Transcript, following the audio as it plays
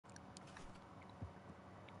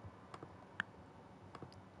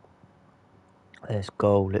Let's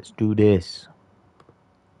go. Let's do this.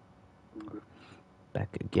 Back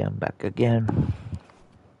again. Back again.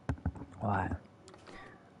 Right.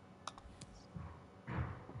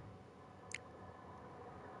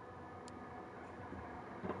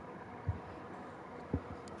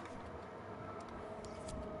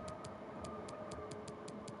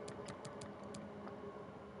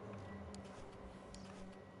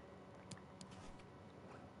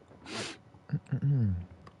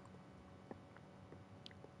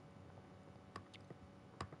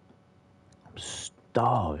 I'm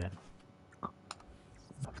starving. I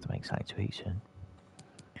have to make something to eat soon.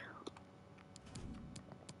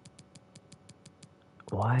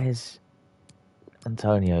 Why is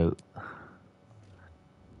Antonio...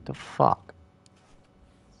 The fuck?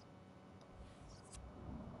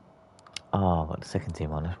 Oh, I've got the second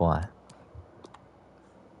team on, that's why.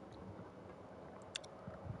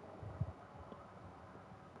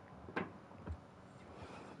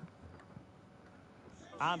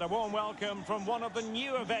 And a warm welcome from one of the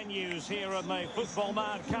newer venues here in the football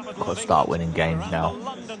mad capital of England. Start winning games now. The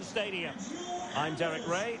London Stadium. I'm Derek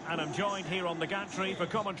Ray, and I'm joined here on the gantry for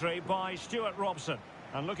commentary by Stuart Robson.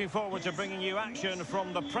 And looking forward to bringing you action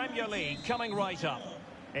from the Premier League coming right up.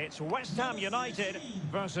 It's West Ham United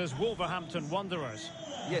versus Wolverhampton Wanderers.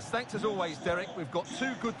 Yes, thanks as always, Derek. We've got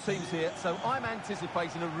two good teams here, so I'm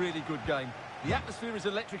anticipating a really good game. The atmosphere is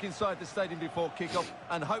electric inside the stadium before kick-off,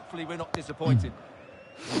 and hopefully we're not disappointed.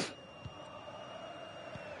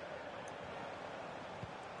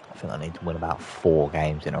 I think I need to win about 4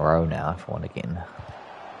 games in a row now if I want to get in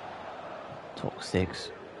top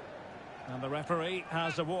 6. And the referee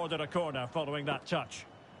has awarded a corner following that touch.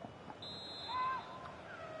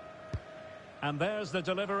 And there's the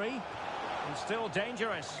delivery. And still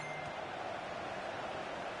dangerous.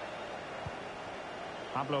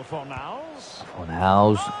 Pablo Fornals.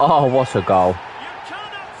 Fornals. Oh, what a goal.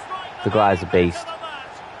 The guy's a beast.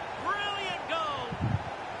 Brilliant goal.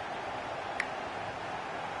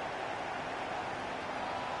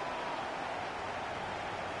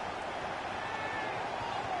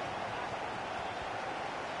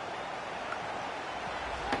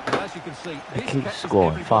 As you can see, They keep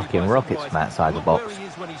scoring fucking rockets from outside the box. Where he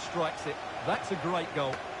is when he strikes it. That's a great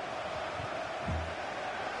goal.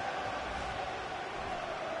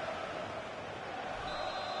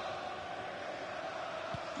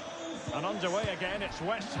 And underway again, it's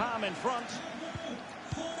West Ham in front.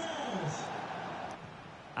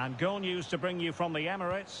 And goal news to bring you from the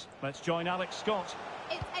Emirates. Let's join Alex Scott.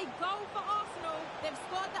 It's a goal for Arsenal. They've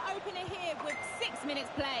scored the opener here with 6 minutes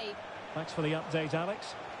played. Thanks for the update,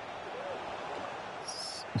 Alex.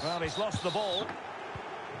 Well, he's lost the ball.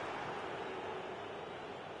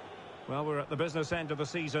 Well, we're at the business end of the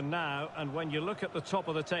season now, and when you look at the top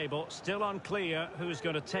of the table, still unclear who's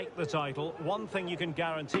going to take the title. One thing you can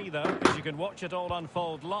guarantee, though, is you can watch it all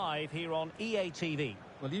unfold live here on EA TV.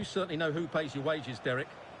 Well, you certainly know who pays your wages, Derek.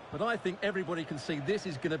 But I think everybody can see this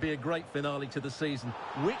is going to be a great finale to the season.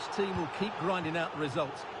 Which team will keep grinding out the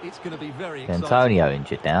results? It's going to be very exciting. Antonio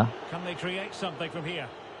injured now. Can they create something from here?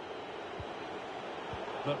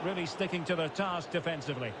 But really sticking to their task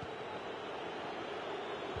defensively.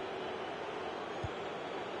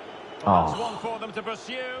 That's one for them to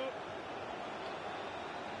pursue.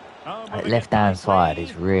 That left-hand side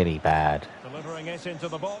is really bad. Delivering it into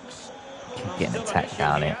the box. Keep getting attacked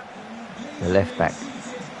down it. The left back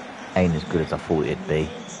ain't as good as I thought it'd be.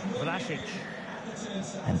 Vlasic.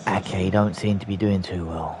 And Ake don't seem to be doing too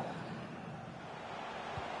well.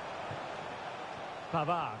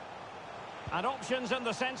 Pavard. And options in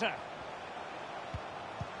the centre.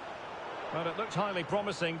 Well, it looked highly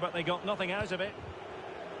promising, but they got nothing out of it.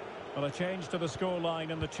 Well, a change to the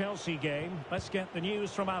scoreline in the Chelsea game. Let's get the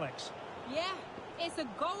news from Alex. Yeah, it's a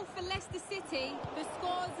goal for Leicester City. The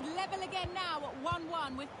score's level again now at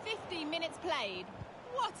 1-1 with 15 minutes played.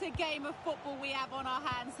 What a game of football we have on our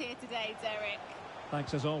hands here today, Derek.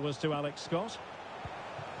 Thanks as always to Alex Scott.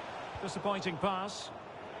 Disappointing pass.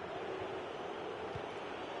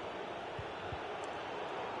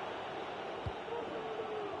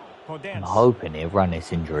 I'm hoping he'll run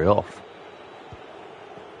this injury off.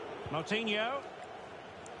 Moutinho.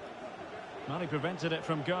 Well, he prevented it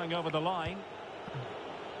from going over the line.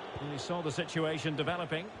 And he saw the situation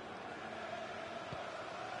developing.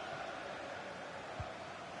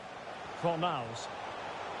 Fornals.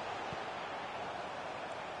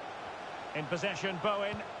 In possession,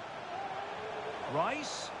 Bowen.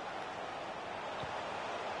 Rice.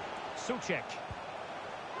 Suchek.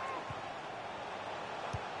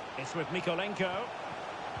 It's with Mikolenko.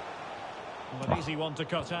 Well, an easy one to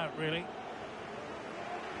cut out, really.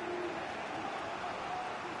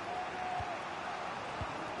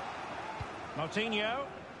 Moutinho.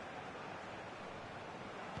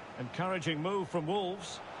 Encouraging move from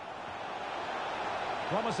Wolves.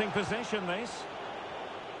 Promising possession, this.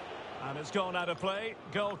 And it's gone out of play.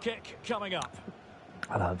 Goal kick coming up.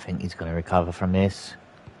 I don't think he's going to recover from this.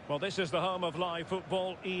 Well, this is the home of live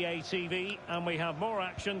football, EA TV, and we have more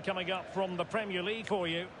action coming up from the Premier League for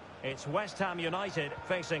you. It's West Ham United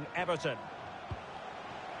facing Everton.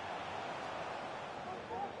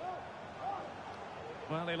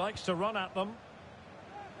 Well, he likes to run at them.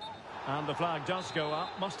 And the flag does go up.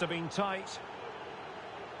 Must have been tight.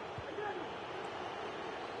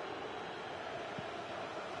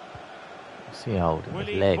 See holding his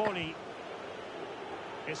Willy leg. Boli.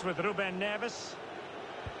 It's with Ruben Neves.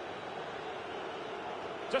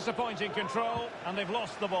 Disappointing control, and they've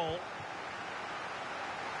lost the ball.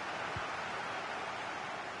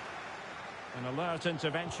 An alert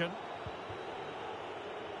intervention.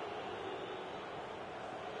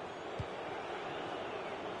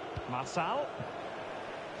 Marçal.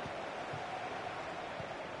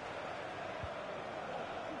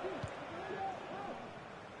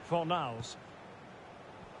 Fornals.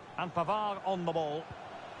 And Pavard on the ball.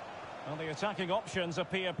 Well, the attacking options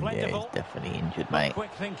appear plentiful. Yeah, he's definitely injured, mate.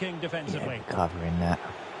 Quick thinking defensively. Yeah, covering that.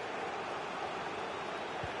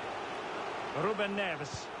 Ruben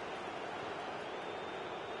Neves.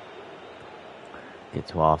 Get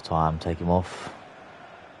to half time, take him off.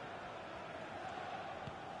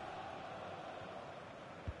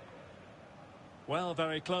 Well,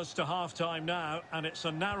 very close to half-time now, and it's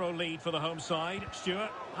a narrow lead for the home side. Stuart,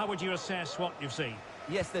 how would you assess what you've seen?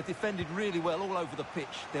 Yes, they've defended really well all over the pitch.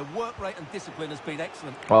 Their work rate and discipline has been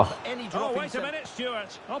excellent. Oh, But any drop Wait a minute,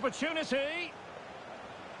 Stuart. Opportunity.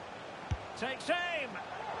 Takes aim.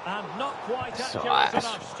 And not quite That's accurate alright.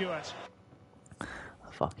 enough, Stuart.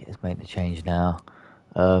 Fuck it, let's make the change now.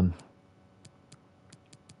 Good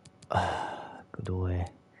away.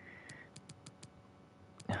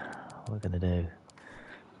 What we're going to do?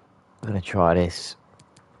 We're going to try this.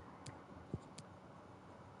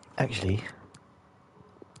 Actually,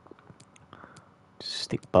 just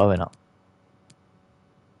stick Bowen up.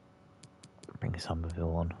 Bring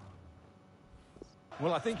Somerville on.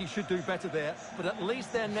 Well, I think he should do better there, but at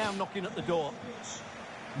least they're now knocking at the door.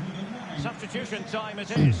 Substitution time it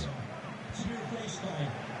is.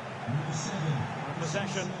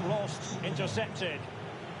 Possession lost, intercepted.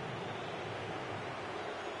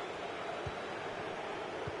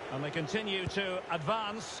 And they continue to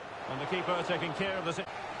advance. And the keeper taking care of the...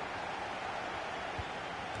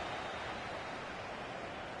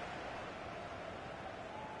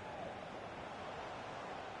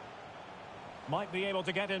 Might be able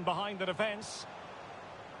to get in behind the defence.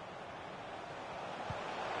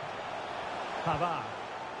 Pavard.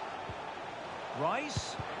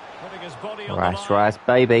 Rice. Putting his body on the line. Rice,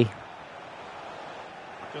 baby.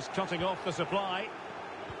 Just cutting off the supply.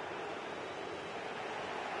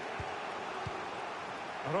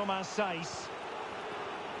 Romain Saiz.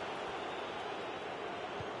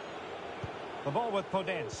 The ball with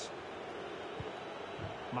Podence.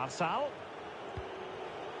 Marçal.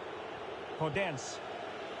 Podence.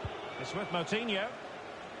 It's with Moutinho.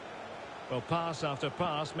 Well, pass after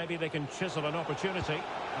pass. Maybe they can chisel an opportunity.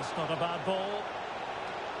 That's not a bad ball.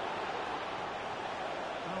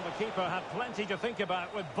 Well, the keeper had plenty to think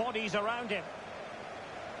about with bodies around him.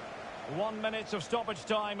 1 minute of stoppage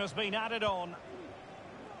time has been added on.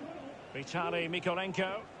 Vitaly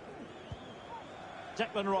Mikolenko.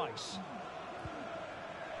 Declan Rice.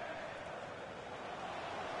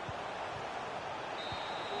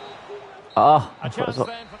 Oh, A chance then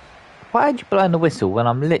for... why did you blow the whistle when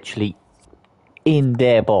I'm literally in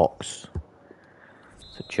their box?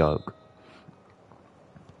 It's a joke.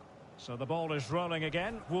 So the ball is rolling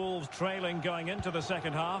again. Wolves trailing going into the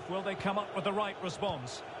second half. Will they come up with the right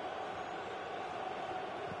response?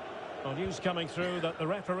 Well, news coming through that the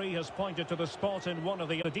referee has pointed to the spot in one of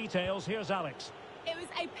the details. Here's Alex. It was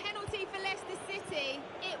a penalty for Leicester City.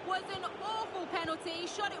 It was an awful penalty.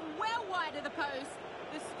 Shot it well wide of the post.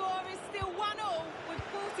 The score is still 1-1 with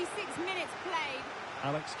 46 minutes played.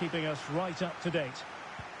 Alex keeping us right up to date.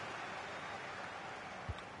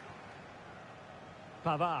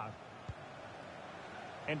 Pavard.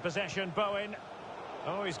 In possession, Bowen.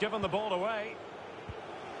 Oh, he's given the ball away.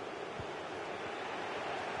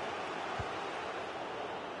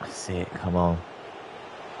 That's it, come on.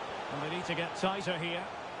 And they need to get tighter here.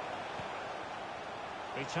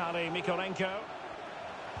 Vitaly Mikolenko.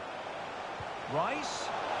 Rice.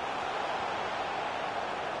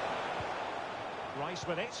 Rice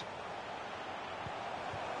with it.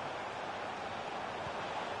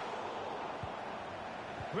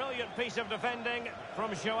 Brilliant piece of defending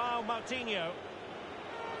from João Moutinho.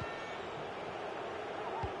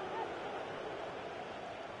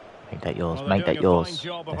 Make that yours, Well, make that yours. Fine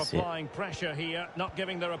job of That's applying pressure here, not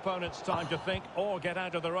giving their opponents time to think or get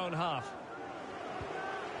out of their own half.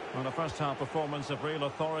 Well, the first half performance of real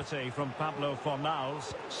authority from Pablo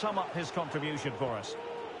Fornals. Sum up his contribution for us.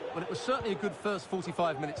 Well, it was certainly a good first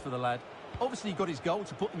 45 minutes for the lad. Obviously, he got his goal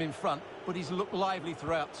to put them in front, but he's looked lively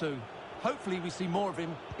throughout too. Hopefully, we see more of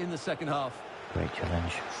him in the second half. Great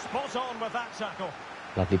challenge. Spot on with that tackle.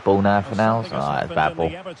 Lovely ball now for now. Something has Oh, it's happened bad in ball.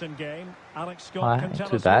 the Everton game. Alex Scott Alright, can not tell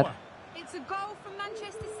too us bad. more. It's a goal from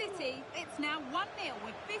Manchester City. It's now 1-0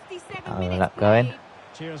 with 57 Oh, minutes that played. going.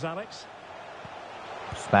 Cheers, Alex.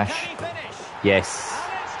 Smash. Can he finish? Yes.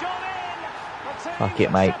 And it's gone in. The Fuck team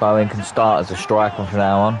it, mate. have Bowen can separated start as a by striker two from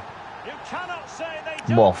now on. goals. You cannot say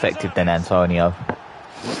they More don't effective deserve than it. Antonio.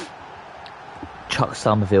 Chuck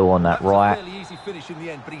Somerville on that That was right. a fairly easy finish in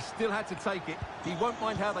the end, but he still had to take it. He won't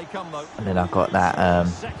mind how they come, though. And then I've got that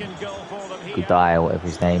Second goal for them here. Gudai, whatever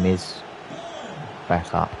his name is.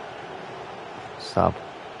 Back up. Sub.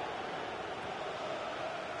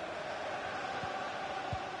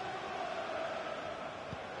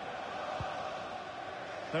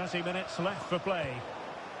 .30 minutes left for play.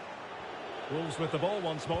 Wolves with the ball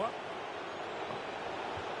once more.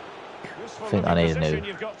 I think I need a new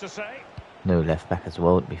You've got to say. left back as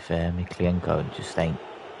well, to be fair. Miklienko just ain't.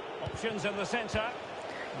 Options in the centre. A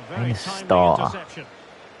And very a timely starter. interception.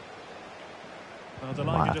 Well, Might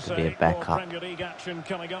delighted have to to be a say, backup. more Premier League action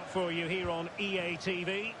coming up for you here on EA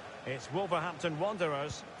TV. It's Wolverhampton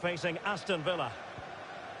Wanderers facing Aston Villa.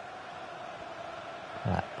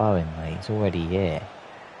 That Bowen, mate, he's already here.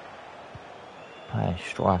 Playing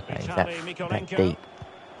striker, he's that Vitaly deep. Mykolenko.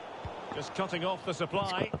 Just cutting off the He's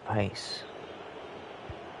supply. got the pace.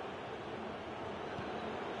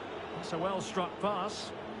 It's a well-struck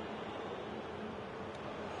pass.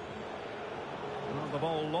 Well, the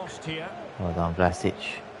ball lost here. Well done, Vlasic.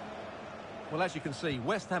 Well, as you can see,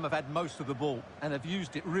 West Ham have had most of the ball and have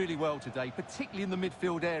used it really well today, particularly in the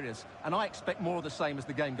midfield areas. And I expect more of the same as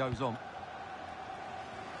the game goes on.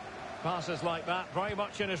 Passes like that, very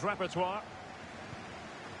much in his repertoire.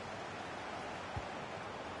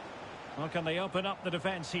 Well, can they open up the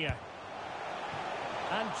defence here?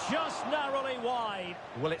 And just narrowly wide.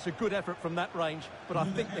 Well, it's a good effort from that range, but I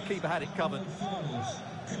think the keeper had it covered.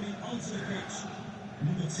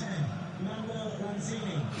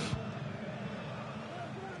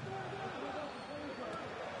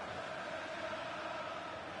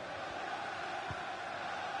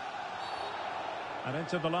 And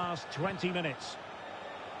into the last 20 minutes.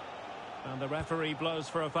 And the referee blows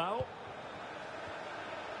for a foul.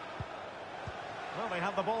 Well, they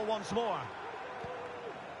have the ball once more.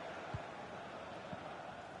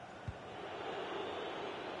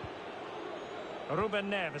 Ruben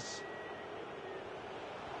Neves.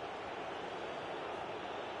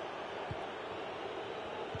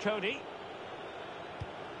 Cody.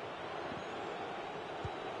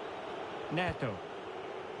 Neto.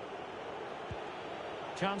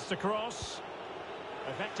 Chance to cross.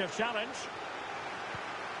 Effective challenge.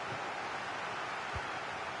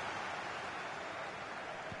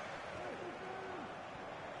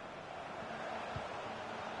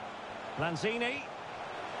 Lanzini.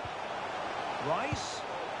 Rice.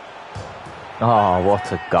 Oh,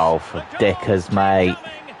 what a goal for Dickers, mate.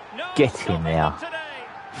 No Get in stopping there. them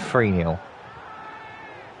today. 3-0.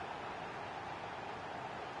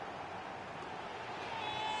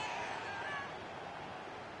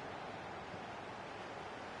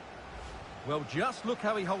 Well, just look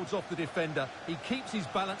how he holds off the defender. He keeps his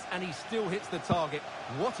balance and he still hits the target.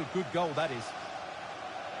 What a good goal that is.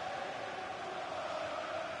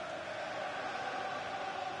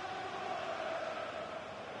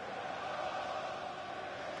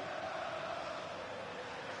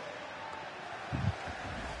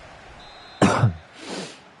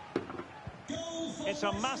 It's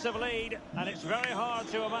a massive lead, and it's very hard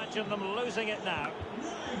to imagine them losing it now.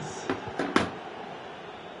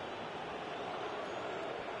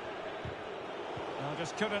 Well,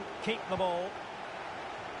 just couldn't keep the ball.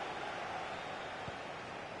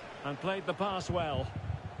 And played the pass well.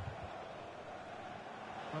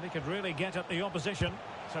 Well, he could really get at the opposition.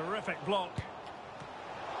 Terrific block.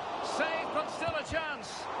 Save, but still a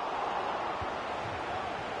chance.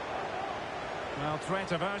 Well,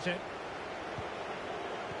 threat averted.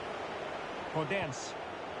 Podence.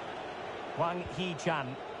 Wang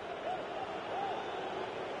Hee-chan.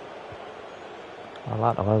 I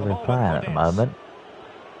like the way we're playing at the moment.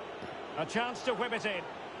 A chance to whip it in.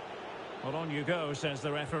 Well, on you go, says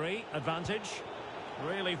the referee. Advantage.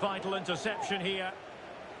 Really vital interception here.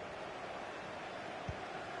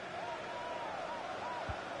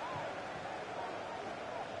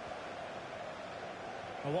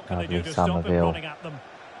 Well, what can they Lovely do to stop him Somerville. running at them?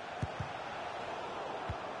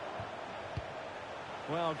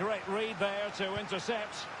 Well, great read there to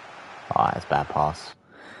intercept. Oh, that's a bad pass.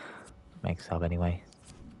 Make sub anyway.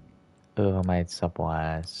 Oh, made sub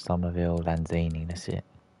by Somerville, Lanzini, that's it.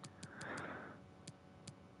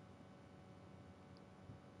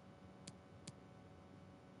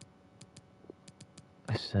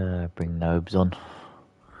 Let's bring Nobes on.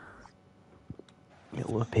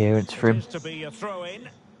 Little appearance for It him. is to be a throw-in.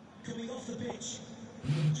 Coming off the pitch,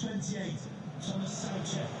 number 28, Thomas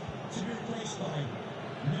Soucek, to be replaced by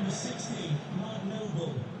number 16, Mark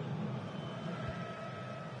Noble.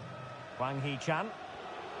 Wang Hee-chan.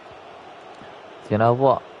 Do you know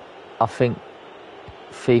what? I think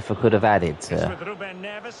FIFA could have added It's to with Ruben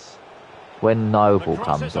Neves. when The Noble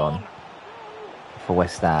cross comes is on for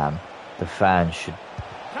West Ham, the fans should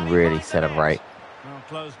Can he really find the celebrate. net? Well,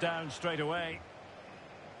 closed down straight away.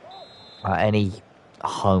 Any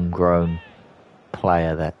homegrown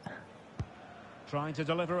player that, Trying to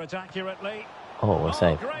deliver it accurately. oh, we'll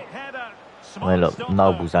say. Great header. I Smart mean, look, stop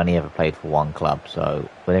Noble's there. only ever played for one club, so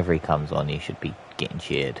whenever he comes on, he should be getting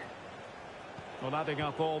cheered. Well, adding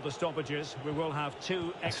up all the stoppages, we will have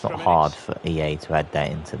 2 It's extra not minutes. hard for EA to add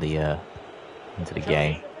that into the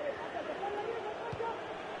game.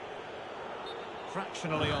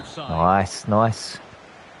 Fractionally offside. Nice, nice.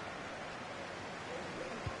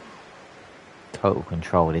 Total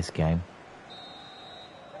control of this game.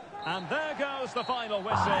 And there goes the final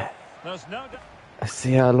whistle. Aye. There's no... Let's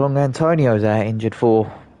see how long Antonio's out injured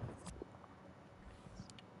for.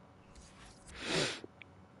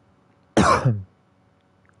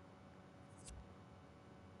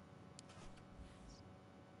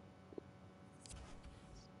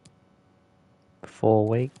 Four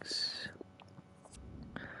weeks.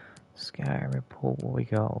 Scouting report. What we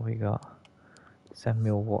got? What we got?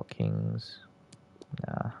 Samuel Watkins.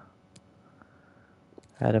 Nah.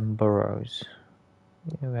 Adam Burrows.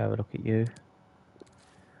 Yeah, we'll have a look at you.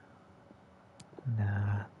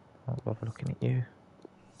 Nah, won't bother looking at you.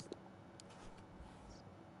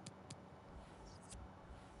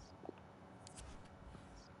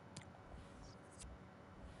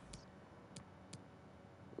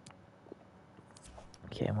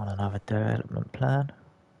 Get him on another development plan.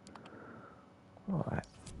 Alright.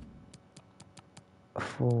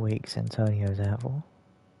 4 weeks Antonio's out for.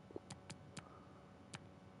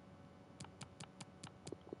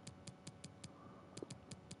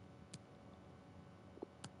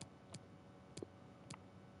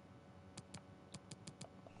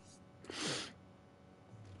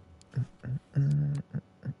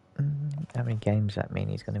 How many games that mean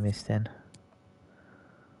he's going to miss then?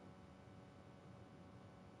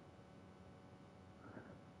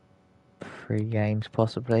 Three games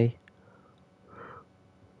possibly.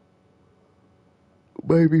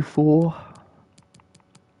 Maybe 4.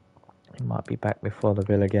 He might be back before the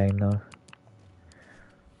Villa game though.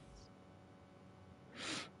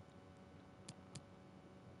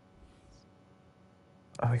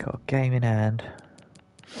 Oh, we got a game in hand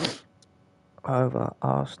over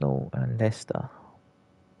Arsenal and Leicester.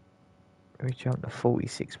 We jumped to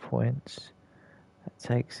 46 points. That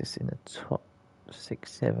takes us in the top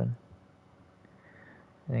 6, 7.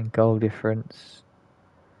 And then goal difference.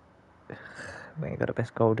 We ain't got the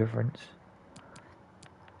best goal difference.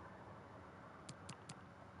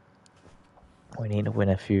 We need to win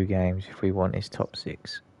a few games if we want his top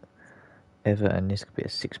 6. Everton, this could be a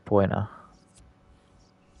 6-pointer.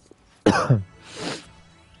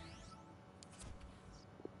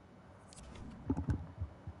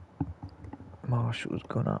 Marshall's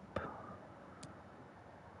gone up.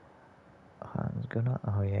 Hunt's gone up.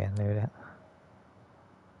 Oh yeah, I knew that.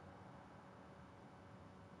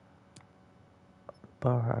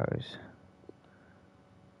 Burrows.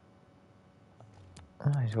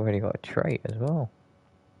 Oh, he's already got a trait as well.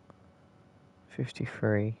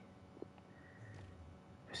 53.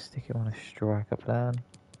 Stick him on a striker plan.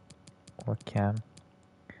 Or cam.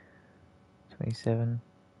 27.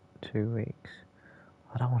 2 weeks.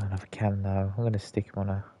 I don't want another cam though. I'm going to stick him on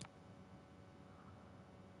a...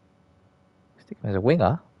 Stick him as a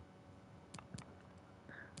winger.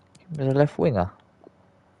 Stick him as a left winger.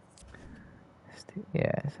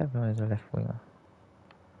 Yeah, let's have him as a left winger.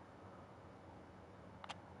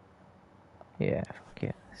 Yeah, fuck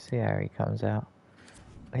it. See how he comes out.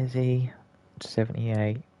 Is he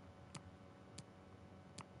 78?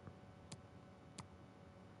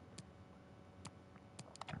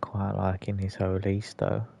 Quite liking his whole East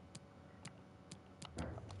though.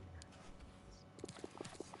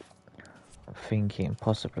 I'm thinking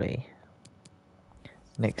possibly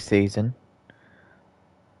next season.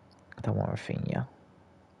 I don't want Rafinha.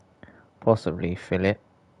 Possibly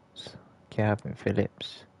Phillips, Calvin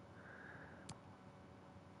Phillips,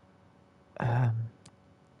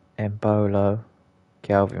 Embolo,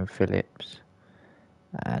 Calvin Phillips,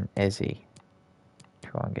 and Ezzy.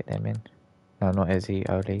 Try and get them in. No, not Ezzy,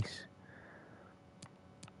 Olise.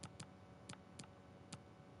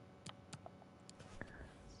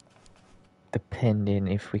 Depending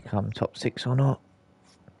if we come top 6 or not.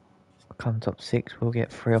 Come top 6, we'll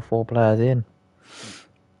get 3 or 4 players in.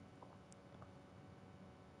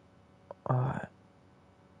 Alright.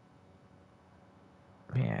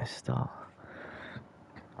 Yeah, start.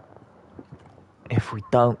 If we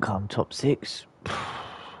don't come top 6,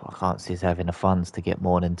 I can't see us having the funds to get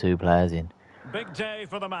more than 2 players in. Big day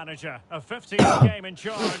for the manager. A 50th game in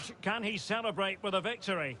charge. Can he celebrate with a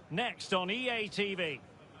victory? Next on EA TV.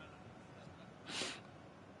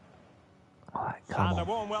 Alright, And a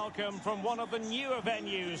warm welcome from one of the newer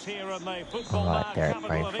venues here in the football Alright, Derek capital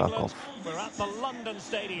Ray, of fuck England. off. We're at the London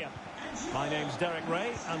Stadium. My name's Derek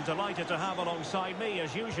Ray. I'm delighted to have alongside me,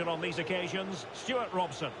 as usual on these occasions, Stuart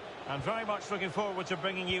Robson. And very much looking forward to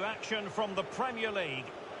bringing you action from the Premier League.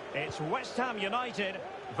 It's West Ham United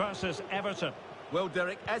versus Everton. Well,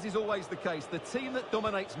 Derek, as is always the case, the team that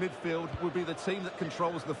dominates midfield will be the team that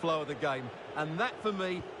controls the flow of the game. And that, for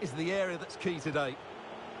me, is the area that's key today.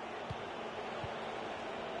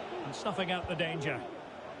 And snuffing out the danger.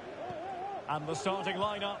 And the starting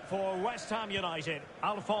lineup for West Ham United.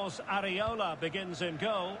 Alphonse Areola begins in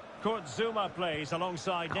goal. Kurt Zuma plays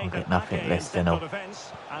alongside Can't Nathan get nothing Ake in less than central a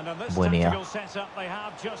defence. And in this win here. tactical setup, they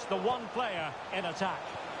have just the one player in attack.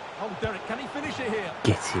 Oh, Derek, can he finish it here?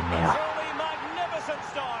 Get in there. Truly magnificent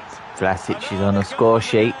start. Vlasic is on the score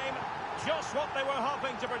sheet. Just what they were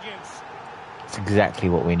hoping to produce. It's exactly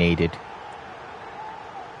what we needed.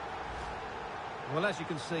 Well, as you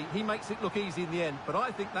can see, he makes it look easy in the end, but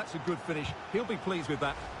I think that's a good finish. He'll be pleased with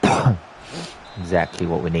that. Exactly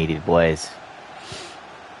what we needed, boys.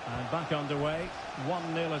 And back underway.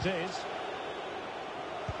 1-0 it is.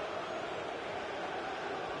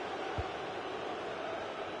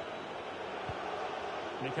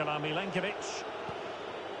 Nikola Milenkovic.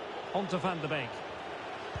 On to Van de Beek.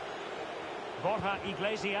 Borja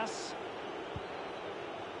Iglesias.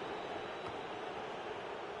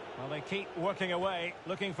 Well, they keep working away,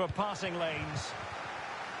 looking for passing lanes.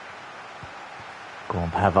 Go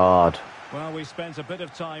on, Pavard. Well, we spent a bit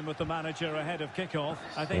of time with the manager ahead of kickoff.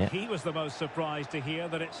 I think he was the most surprised to hear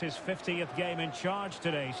that it's his 50th game in charge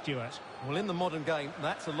today, Stuart. Well, in the modern game,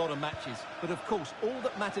 that's a lot of matches. But, of course, all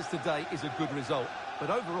that matters today is a good result.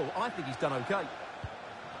 But overall, I think he's done OK.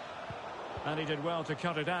 And he did well to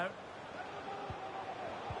cut it out.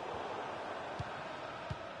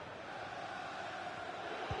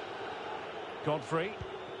 Godfrey.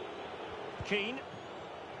 Keane.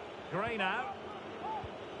 Gray now.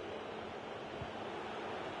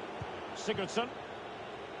 Sigurdsson.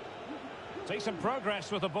 Decent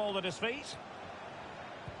progress with the ball at his feet.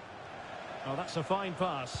 Oh, that's a fine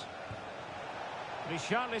pass.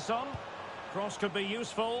 Richarlison. Cross could be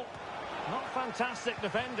useful. Not fantastic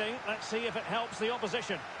defending. Let's see if it helps the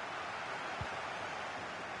opposition.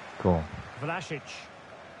 Go on. Vlasic.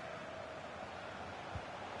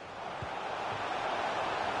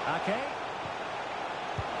 Ake.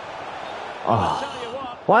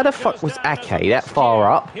 Oh. Why the fuck was Ake that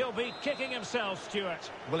far up? He'll be kicking himself,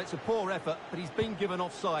 Stuart. Well, it's a poor effort, but he's been given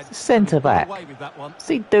offside. Centre back. Away with that one. What's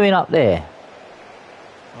he doing up there?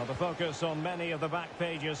 Well, the focus on many of the back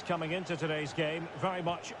pages coming into today's game, very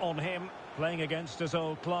much on him, playing against his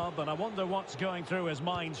old club, and I wonder what's going through his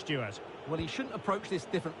mind, Stuart. Well, he shouldn't approach this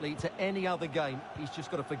differently to any other game. He's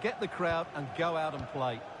just got to forget the crowd and go out and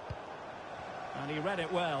play. And he read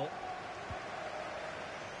it well.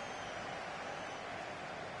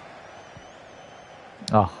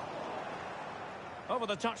 Oh. Over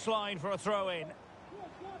the touchline for a throw-in.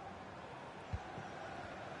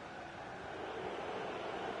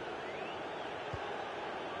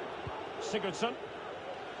 Sigurdsson.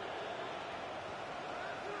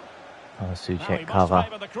 Oh, Now he Suchek must cover.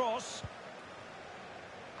 favour the cross.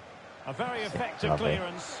 A very effective Lovely.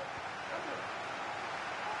 clearance.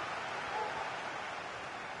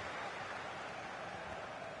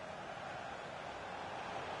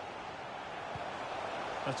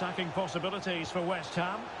 Attacking possibilities for West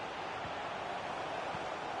Ham.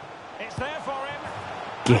 It's there for him.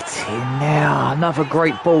 Get in there. Another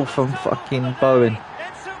great ball from fucking Bowen.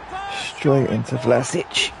 It's superb. Straight into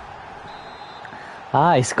Vlasic.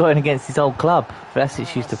 Ah, he's scoring against his old club.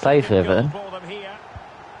 Vlasic used to play for Everton. For them here.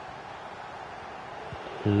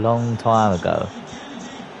 Long time ago.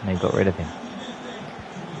 And they got rid of him.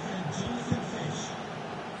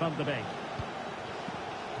 Van de Beek.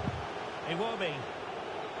 It will be.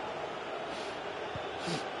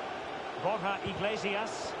 Borja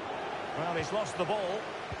Iglesias. Well, he's lost the ball.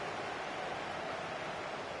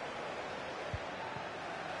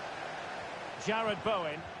 Jared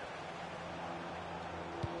Bowen.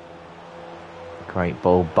 Great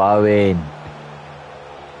ball, Bowen.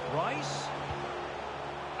 Rice.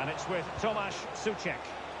 And it's with Tomasz Suchek.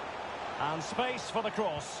 And space for the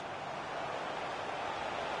cross.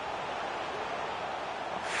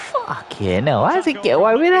 Fuck yeah, no. How does he get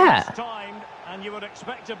away with that? Timed, and you would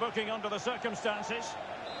expect a booking under the circumstances.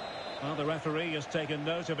 Well, the referee has taken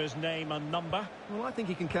note of his name and number. Well, I think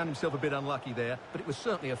he can count himself a bit unlucky there, but it was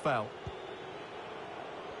certainly a foul.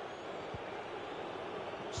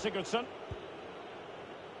 Sigurdsson.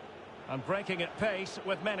 And breaking at pace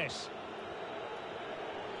with menace.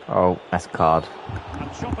 Oh, that's card. A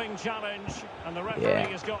chopping challenge, and the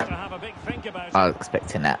referee has got to have a big think about it. I was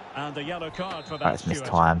expecting that. And a yellow card for that. That's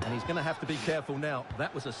mistimed. And he's going to have to be careful now.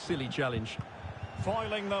 That was a silly challenge.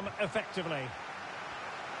 Foiling them effectively.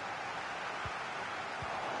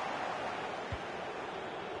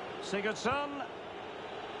 Sigurdsson.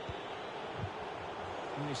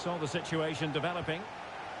 And he saw the situation developing.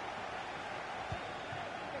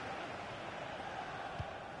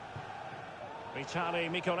 Vitaly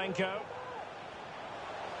Mikolenko.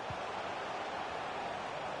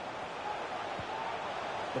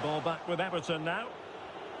 The ball back with Everton now.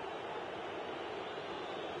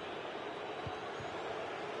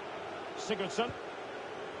 Sigurdsson.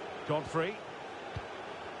 Godfrey.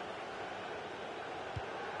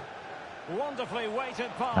 Wonderfully weighted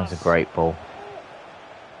pass. That was a great ball.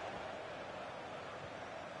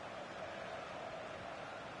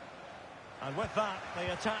 And with that,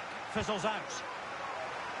 the attack fizzles out.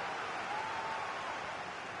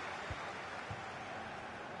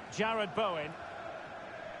 Jared Bowen.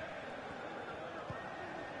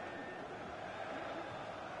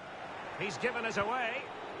 He's given us away.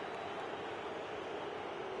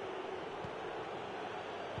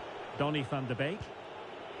 Donny van de Beek.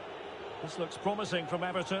 This looks promising from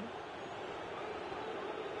Everton.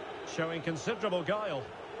 Showing considerable guile.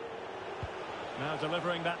 Now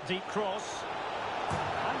delivering that deep cross.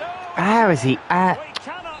 And How is he at? we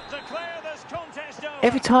cannot declare this contest over.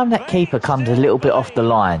 Every time that keeper comes a little bit off the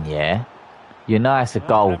line, yeah, you know it's a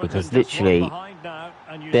goal because literally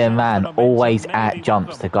their man always out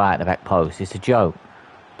jumps the guy at the back post. It's a joke.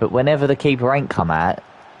 But whenever the keeper ain't come out,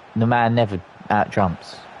 the man never out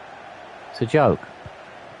jumps. It's a joke.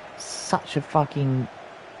 Such a fucking...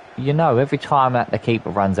 You know, every time that the keeper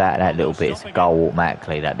runs out of that little bit, it's a goal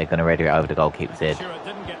automatically that they're going to ready it over the goalkeeper's head.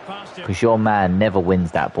 Because your man never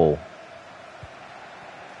wins that ball.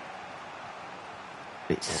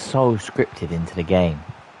 It's so scripted into the game.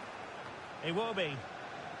 It will be.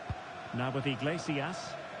 Now with Iglesias.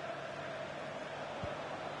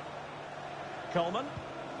 Coleman.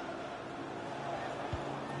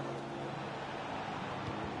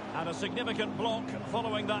 And a significant block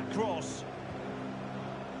following that cross.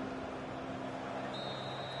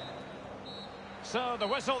 So the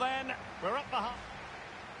whistle then. We're up the half.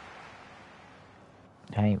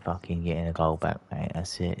 Ain't fucking getting a goal back, mate.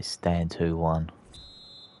 That's it. It's staying 2-1.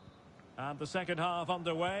 And the second half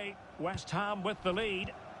underway. West Ham with the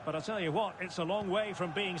lead. But I'll tell you what, it's a long way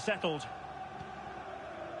from being settled.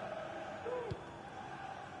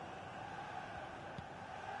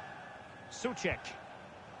 Suchek.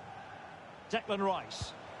 Declan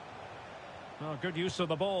Rice. Oh, good use of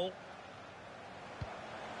the ball.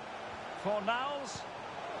 Fornals.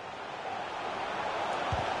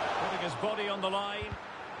 Putting his body on the line.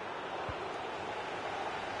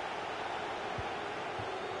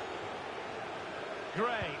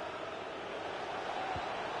 Gray.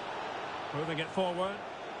 Moving it forward.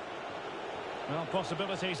 Well,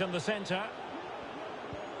 possibilities in the centre.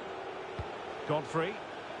 Godfrey.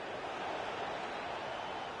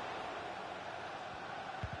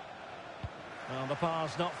 Well, the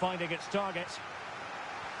pass not finding its target.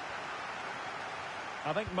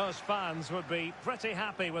 I think most fans would be pretty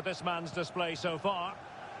happy with this man's display so far.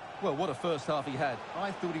 Well, what a first half he had.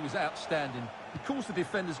 I thought he was outstanding. He caused the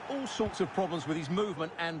defenders all sorts of problems with his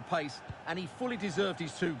movement and pace, and he fully deserved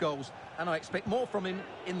his 2 goals, and I expect more from him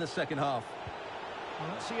in the second half. Well,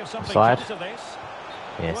 let's see if something Offside. comes of this.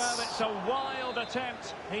 Yes. Well, it's a wild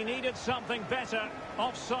attempt. He needed something better.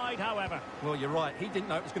 Offside, however. Well, you're right. He didn't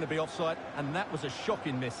know it was going to be offside, and that was a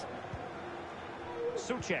shocking miss.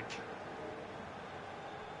 Suchek.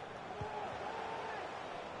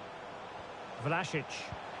 Vlasic.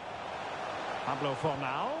 Pablo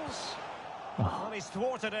Fornals. Well, he's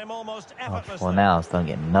thwarted him almost effortlessly. Well, now don't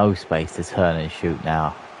get no space to turn and shoot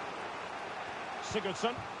now.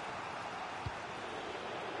 Sigurdsson.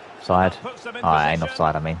 Offside. That puts them in Oh, it ain't position.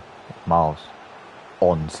 offside, I mean. Miles.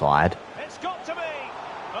 Onside. It's got to be.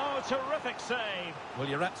 Oh, terrific save. Well,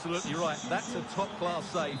 you're absolutely right. That's a top-class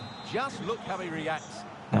save. Just look how he reacts.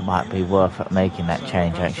 That might be worth making that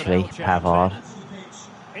change, actually. Pavard.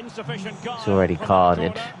 Insufficient It's already from the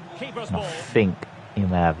carded. corner. Keeper's And I ball. think he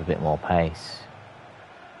may have a bit more pace.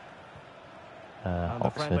 And a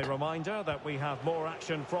friendly Oxford. reminder that we have more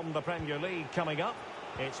action from the Premier League coming up.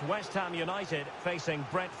 It's West Ham United facing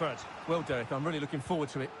Brentford. Well, Derek, I'm really looking forward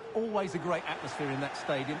to it. Always a great atmosphere in that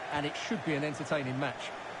stadium, and it should be an entertaining match.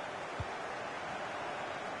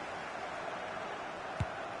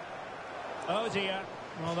 Oh dear.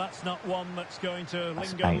 Well, that's not one that's going to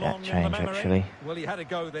Let's linger make long that in the change, memory. actually. Well, he had a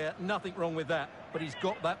go there. Nothing wrong with that, but he's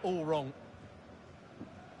got that all wrong.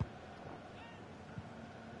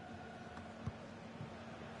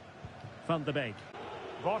 Van de Beek.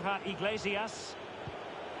 Borja Iglesias.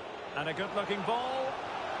 And a good-looking ball.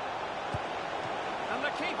 And the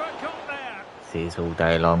keeper got there. See, it's all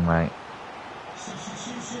day long, mate.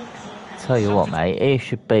 Tell you what, mate, he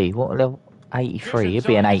should be, what level? 83. He'll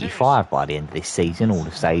be an 85 by the end of this season, all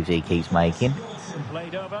the saves he keeps making.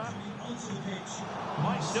 Played over.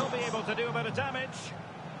 Might still be able to do a bit of damage.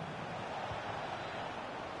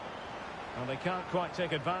 And they can't quite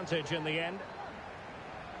take advantage in the end.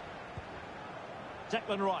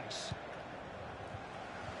 Declan Rice.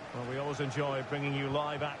 Well, we always enjoy bringing you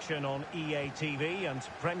live action on EA TV and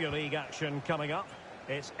Premier League action coming up.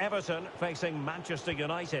 It's Everton facing Manchester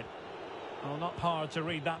United. Well, not hard to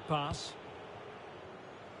read that pass.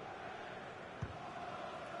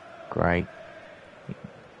 Great.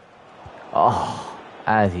 Oh,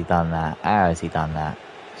 how has he done that? How has he done that?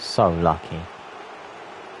 So lucky.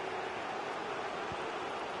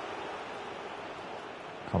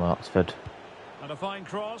 Come on, Oxford. And a fine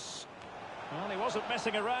cross. Well, he wasn't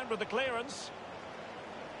messing around with the clearance.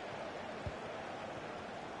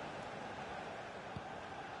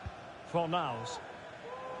 Fornals.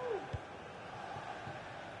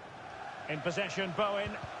 In possession,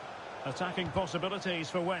 Bowen. Attacking possibilities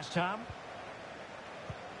for West Ham.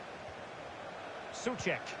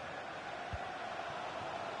 Souček.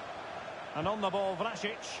 And on the ball,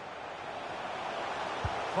 Vlasic.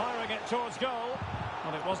 Firing it towards goal.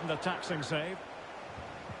 Well, it wasn't a taxing save.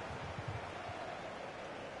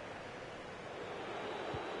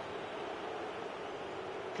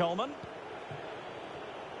 Coleman.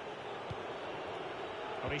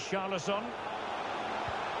 Richarlison.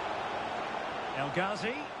 El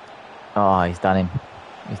Ghazi. Oh, he's done him.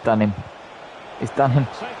 He's done him. He's done him.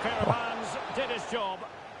 Safe pair of hands, did his job.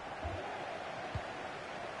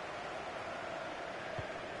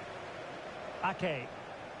 Ake.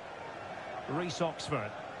 Reece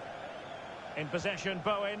Oxford. In possession,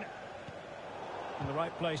 Bowen. In the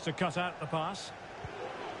right place to cut out the pass.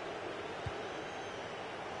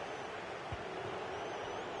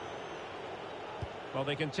 Well,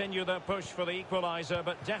 they continue their push for the equaliser,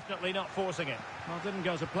 but definitely not forcing it. Well, it didn't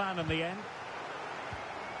go to plan in the end.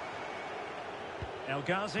 El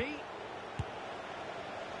Ghazi.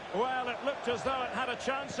 Well, it looked as though it had a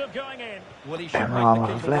chance of going in. Well, he should make Oh,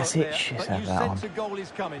 the keeper work Vlasic there, just but had you that sense on. a goal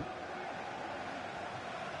is coming.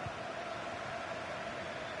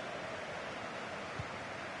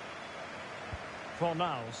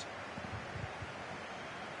 Fornals.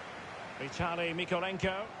 Vitaly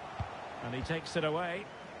Mikolenko. And he takes it away.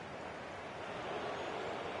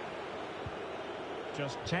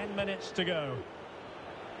 Just 10 minutes to go.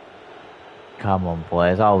 Come on,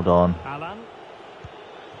 boys, hold on. Alan.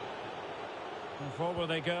 And forward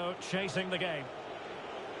they go, chasing the game.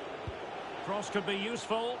 Cross could be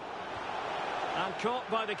useful. And caught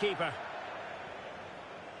by the keeper.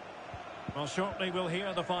 Well, shortly we'll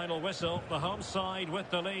hear the final whistle. The home side with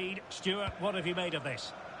the lead. Stuart, what have you made of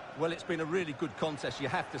this? Well, it's been a really good contest, you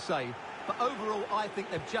have to say. But overall, I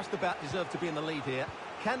think they've just about deserved to be in the lead here.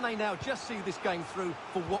 Can they now just see this game through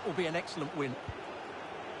for what will be an excellent win?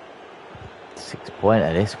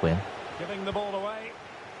 6-pointer this win. Giving the ball away.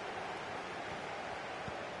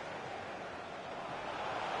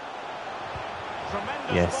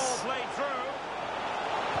 Tremendous Yes. ball played through.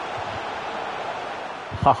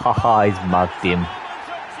 Ha ha ha, he's mugged him. Moment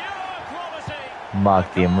of pure quality.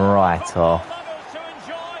 Mugged him right off. Lovers to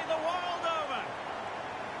enjoy the world over.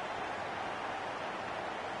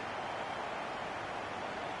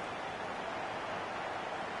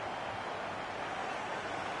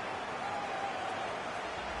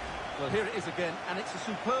 Well, here it is again, and it's a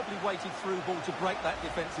superbly weighted through ball to break that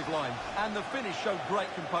defensive line. And the finish showed great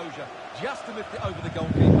composure, just to lift it over the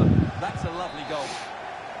goalkeeper. That's a lovely goal.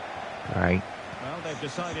 Great. Well, they've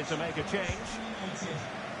decided to make a change.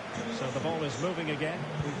 So the ball is moving again.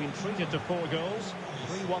 We've been treated to 4 goals.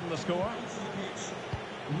 3-1 the score.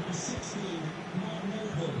 Number 16, Mark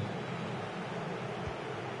Noble.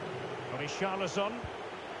 Richarlison.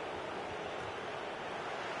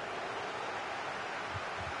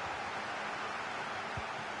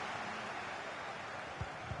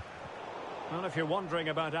 Well, if you're wondering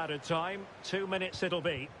about added time, 2 minutes it'll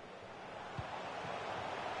be.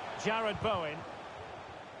 Jared Bowen.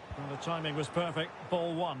 And the timing was perfect.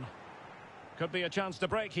 Ball 1. Could be a chance to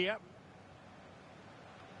break here.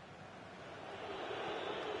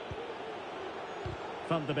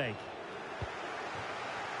 Van de Beek.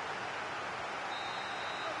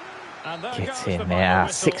 And there Gets goes in the there, final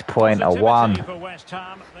whistle. 6 point, a Positivity 1. for West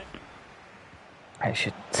Ham. It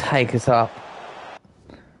should take us up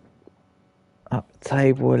the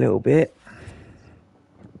table a little bit.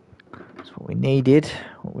 That's what we needed.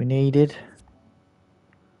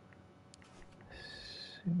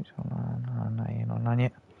 Not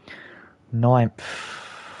yet. 9th.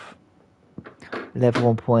 Level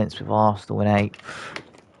on points with Arsenal in 8th.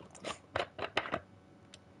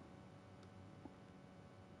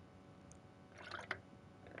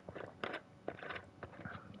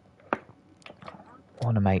 I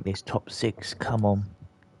want to make this top 6. Come on.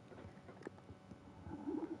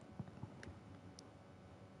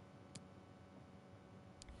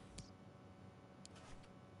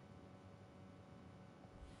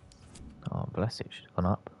 Oh, bless it, should have gone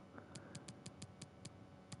up.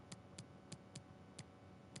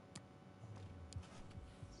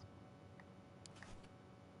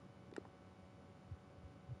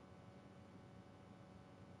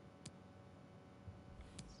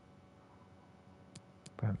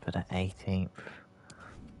 Brentford at 18th.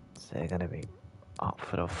 So they're going to be up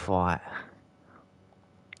for the fight.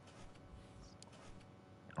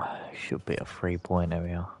 Should be a 3-pointer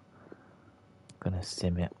here. Gonna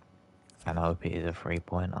sim it and hope it is a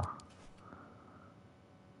 3-pointer.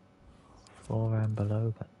 4 and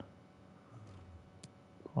below, but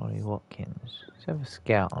Ollie Watkins. Let's have a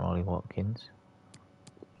scout on Ollie Watkins.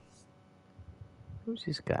 Who's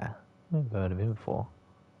this guy? I've never heard of him before.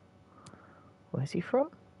 Where's he from?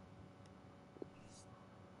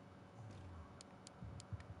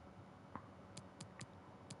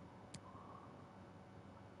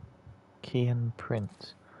 Kian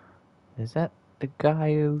Prince. Is that the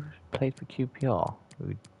guy who played for QPR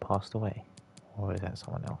who passed away? Or is that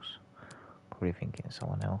someone else? Probably thinking of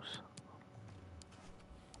someone else.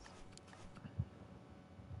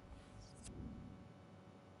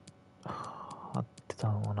 I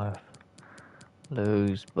don't want to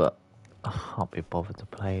lose, but I can't be bothered to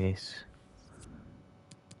play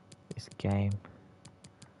this game.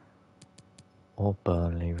 Or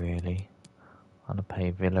Burnley, really. I'm going to play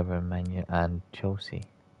Villa and Man and Chelsea.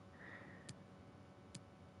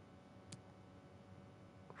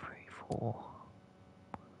 3, 4.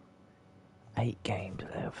 8 games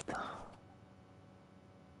left.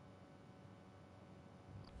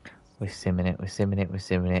 We're simming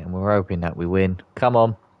it, and we're hoping that we win. Come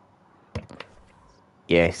on.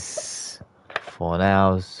 Yes. 4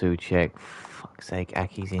 now. Souček. Fuck's sake,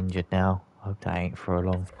 Aki's injured now. Hope that ain't for a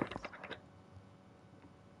long.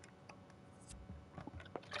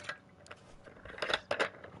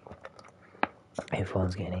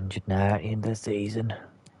 Everyone's getting injured now at the end of the season.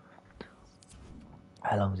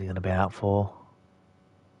 How long is he going to be out for?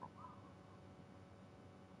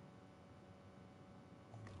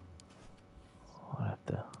 I'll have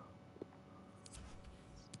to.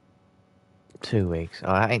 2 weeks.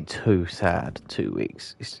 Oh, that ain't too sad. 2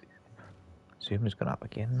 weeks. Zuma's gone up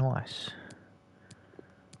again. Nice.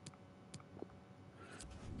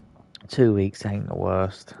 2 weeks ain't the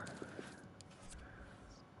worst.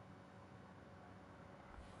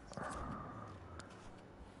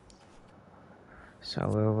 So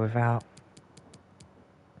we're without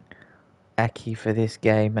Aki for this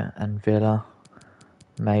game and Villa.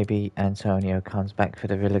 Maybe Antonio comes back for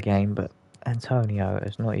the Villa game, but Antonio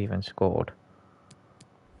has not even scored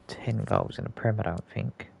 10 goals in the Prem, I don't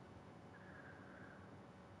think.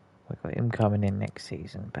 We've got him coming in next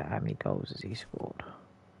season, but how many goals has he scored?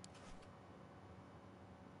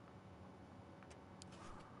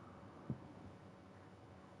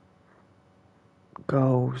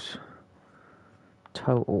 Goals.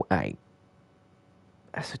 Total 8.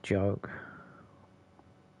 That's a joke.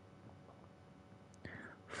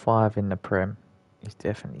 5 in the Prem. He's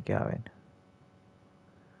definitely going.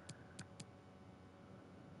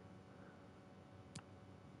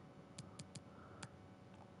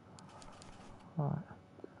 Right.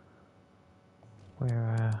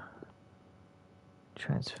 We're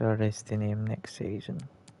transfer listing him next season.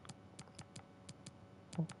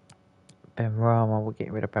 Benrahma, we'll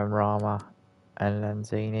get rid of Benrahma and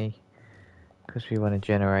Lanzini because we want to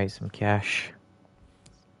generate some cash.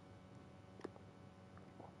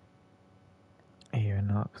 Even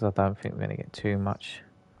not, because I don't think we're going to get too much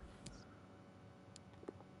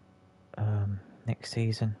next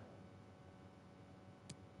season.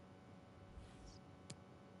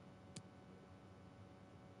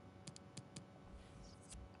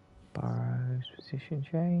 Burrows position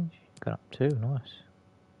change. Got up 2, nice.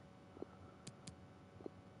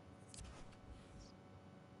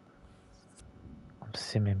 I'm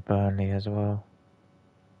simming Burnley as well.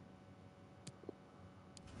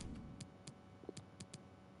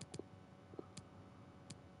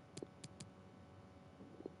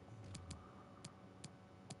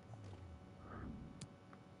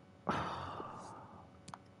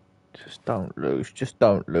 Just don't lose, just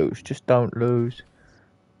don't lose, just don't lose.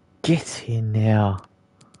 Get in there.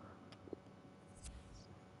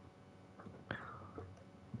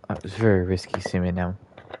 That was very risky simming them,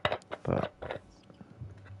 but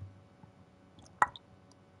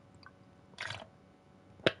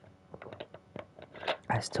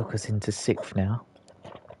that's took us into 6th now.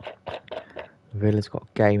 Villa's got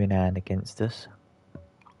a game in hand against us.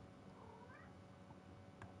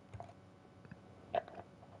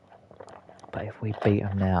 But if we beat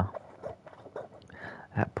them now,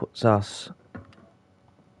 that puts us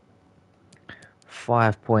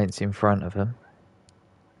 5 points in front of them.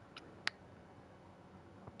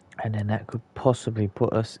 And then that could possibly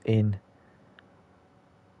put us in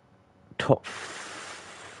top...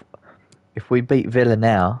 If we beat Villa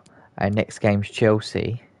now, our next game's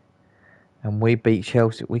Chelsea, and we beat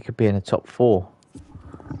Chelsea, we could be in the top 4.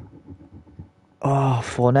 Oh,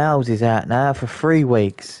 Fornals is out now for 3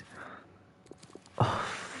 weeks. Oh,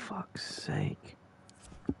 fuck's sake.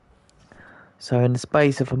 So in the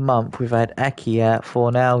space of a month, we've had Aki out,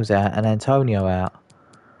 Fornals out, and Antonio out.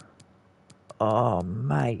 Oh,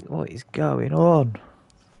 mate, what is going on?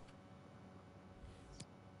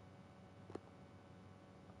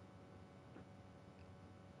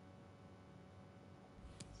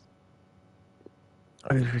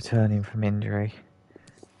 Who's returning from injury?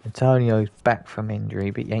 Antonio's back from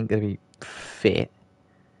injury, but he ain't going to be fit.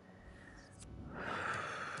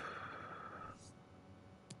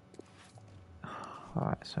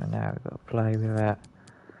 Alright, so now we've got to play with that.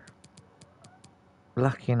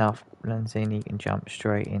 Lucky enough, Lanzini can jump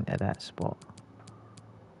straight into that spot.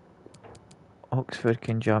 Oxford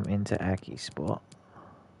can jump into Aki's spot.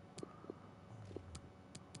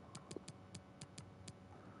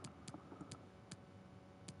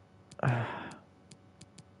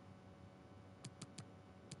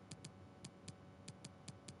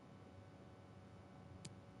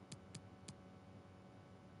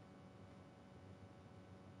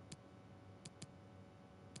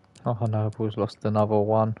 Oh, Noble's lost another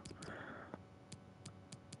one.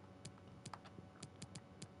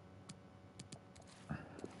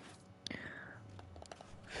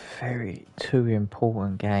 Very 2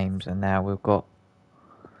 important games, and now we've got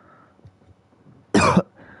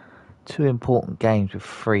 2 important games with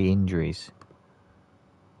 3 injuries.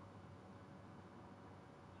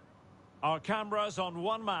 Our cameras on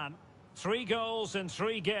one man. 3 goals in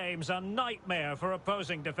 3 games, a nightmare for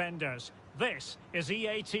opposing defenders. This is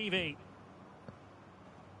EA TV.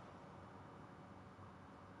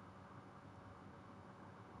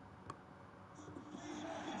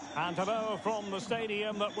 And hello from the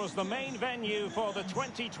stadium that was the main venue for the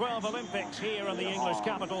 2012 Olympics here in the English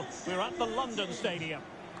capital. We're at the London Stadium.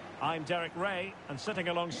 I'm Derek Ray, and sitting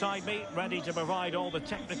alongside me, ready to provide all the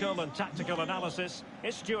technical and tactical analysis,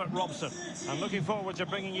 is Stuart Robson. I'm looking forward to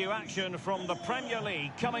bringing you action from the Premier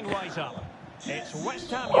League coming right up. It's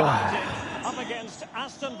West Ham United up against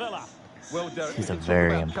Aston Villa. Well, Derek, This is we a can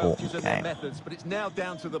very talk about important coaches and their game. methods, but it's now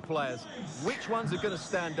down to the players. Which ones are going to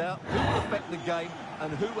stand out, who will affect the game,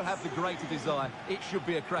 and who will have the greater desire? It should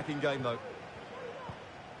be a cracking game, though.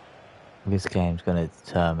 This game's going to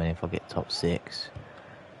determine if I get top 6.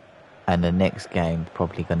 And the next game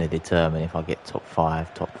probably going to determine if I get top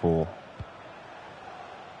 5, top 4.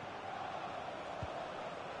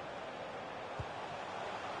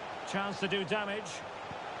 Chance to do damage.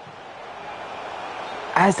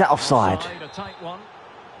 How's that offside? A tight one.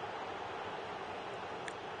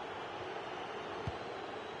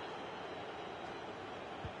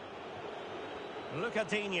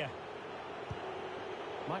 Lucadinha.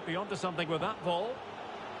 Might be onto something with that ball.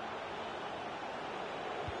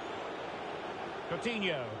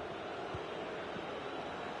 Coutinho.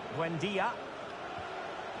 Buendia.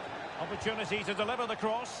 Opportunity to deliver the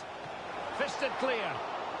cross. Fisted clear.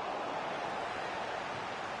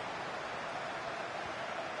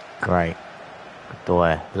 Great. Good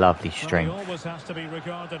boy. Lovely Well, strength. he always has to be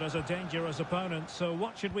regarded as a dangerous opponent, so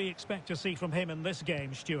what should we expect to see from him in this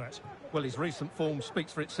game, Stuart? Well, his recent form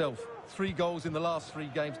speaks for itself. 3 goals in the last 3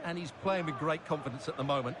 games, and he's playing with great confidence at the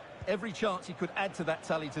moment. Every chance he could add to that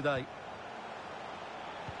tally today.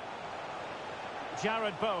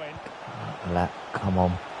 Jared Bowen. Come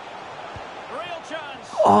on. Real chance.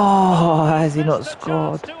 Oh, has he not Missed the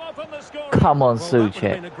scored? chance to open the scoring. Come on, Well, that would have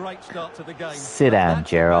been Souček. a great start to the game. Sit But down, that's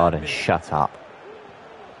a Gerard, bad and miss. shut up.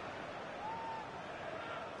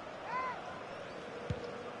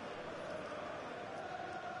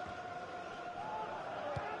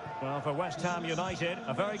 Well, for West Ham United,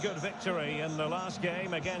 a very good victory in the last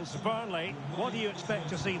game against Burnley. What do you expect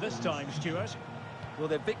to see this time, Stuart? Well,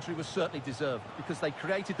 their victory was certainly deserved because they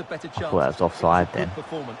created the better chances. thought that was offside It was a good then.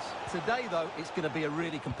 performance. Today, though, it's going to be a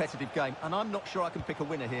really competitive game, and I'm not sure I can pick a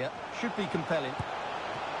winner here. Should be compelling.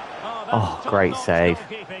 Oh, that's great top-notch save.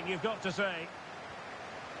 goalkeeping, you've got to say.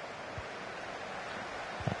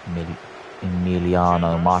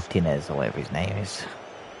 Emiliano Martinez, or whatever his name is.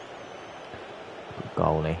 Good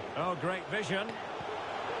goalie. Oh, great vision.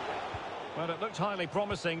 Well, it looked highly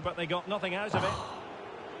promising, but they got nothing out of it.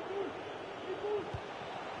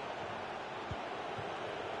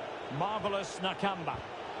 Marvellous Nakamba.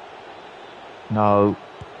 No.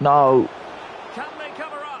 No. Can they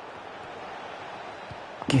cover up?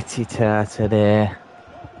 Get it out of there.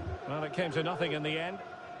 Well, it came to nothing in the end.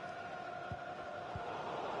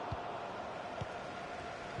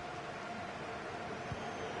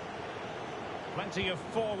 Plenty of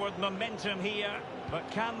forward momentum here, but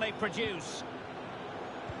can they produce?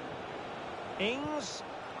 Ings.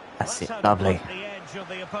 That's it. how to Lovely. put the edge of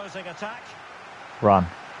the opposing attack. Run.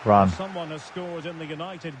 Run. Someone has scored in the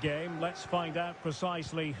United game. Let's find out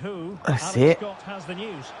precisely who. That's Alex it. Scott has the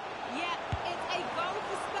news. Yeah, it's a goal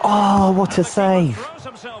for Spurs. Oh, what a And the keeper save. throws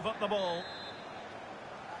himself at the ball.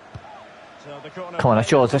 So the corner Come on, that's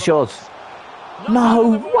play yours. into That's the yours. box. No Not out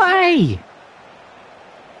of the woods. way.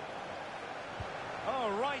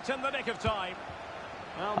 Oh, right in the nick of time.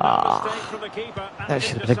 Well, no Ah, mistake from the keeper. That Acted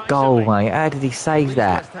should have been a goal, decisively. mate. How did he save These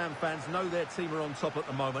that? West Ham fans know their team are on top at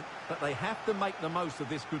the moment, but they have to make the most of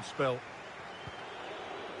this good spell.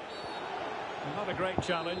 Not a great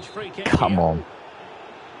challenge. Free kick. Come here. on.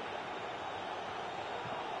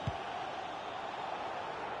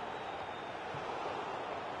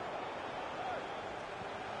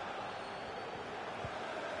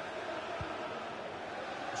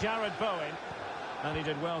 Jared Bowen. And he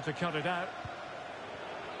did well to cut it out.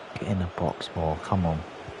 Get in the box more. Come on.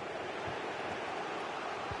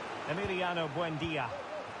 Emiliano Buendia.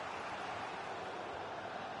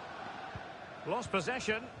 Lost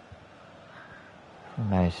possession. We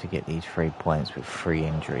managed to get these 3 points with 3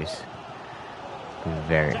 injuries. We're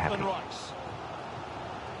very Declan happy. Rice.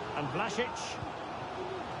 And Vlasic.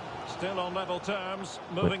 Still on level terms.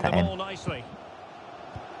 Moving the that in. ball nicely.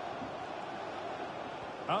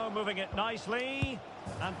 Oh, moving it nicely.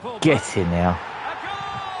 And pulled Get back. in now. A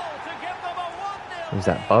goal to give them a 1-0 Who's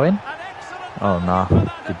that, lead. Bowen? An excellent Oh, goal no. for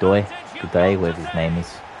that Good day. advantage, Good you've day, got whatever to his say. name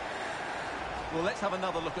is. Well, let's have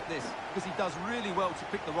another look at this, because he does really well to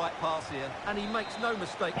pick the right pass here, and he makes no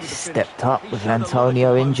mistake with the finish. Stepped up He with showed a lot of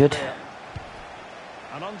Antonio composure injured. there.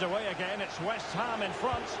 And underway again, it's West Ham in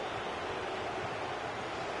front.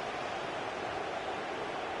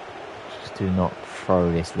 Just do not throw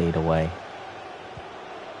this lead away.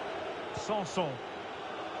 Sanson.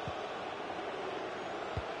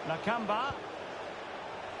 Nakamba.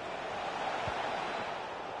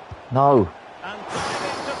 No. And put it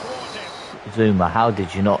in to thwart him. Zuma, how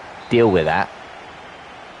did you not deal with that?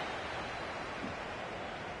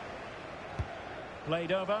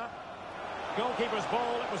 Played over. Goalkeeper's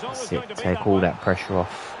ball. It was always That's going it. to be Take that all way. that pressure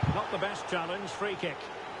off. Not the best challenge. Free kick.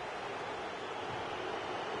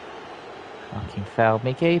 Fucking fouled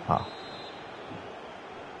me keeper.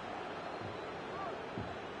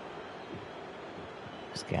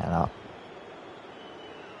 Let's get it up.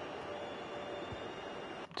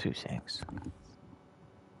 2 seconds.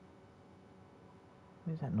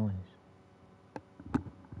 Where's that noise?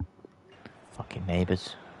 Fucking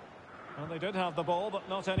neighbours. And they did have the ball, but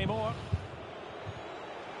not anymore.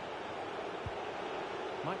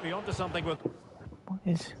 Might be onto something with... What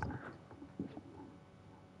is...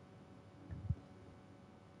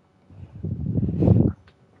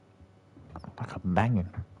 Like I'm banging.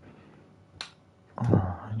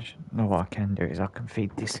 Oh, I just know what I can do is I can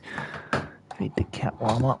feed the cat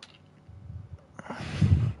while I'm up.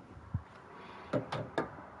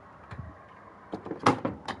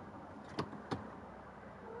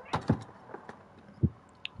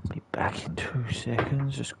 Be back in 2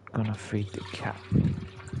 seconds. Just gonna feed the cat.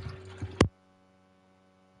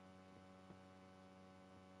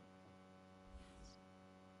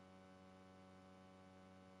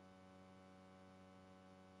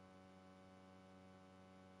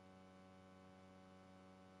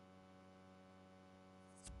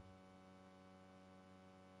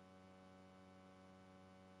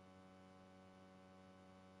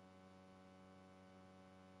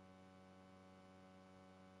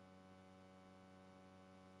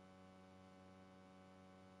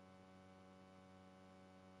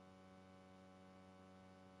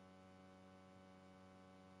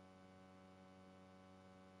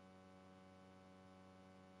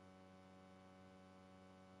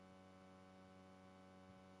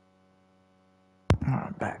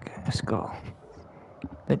 I'm back. Let's go.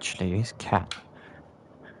 Literally, this cat.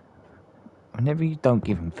 Whenever you don't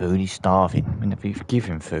give him food, he's starving. Whenever you give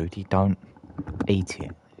him food, he don't eat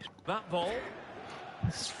it. That ball.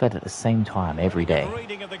 It's fed at the same time every day. Good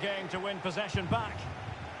reading of the game to win possession back.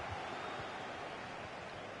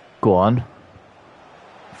 Go on. He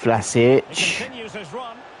Vlasic. continues his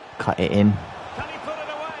run. Cut it in. Can he put it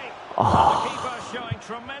away? Oh. The keeper showing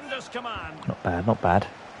tremendous command. Not bad, not bad.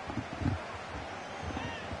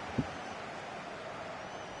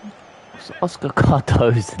 What's Oscar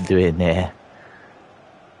Cardozo doing there?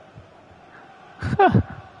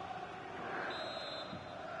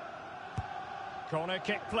 Corner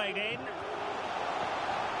kick played in.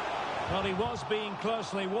 Well, he was being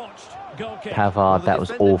closely watched. Goal kick. Pavard, that was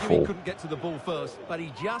defender knew awful. He couldn't get to the ball first, but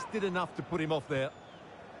he just did enough to put him off there.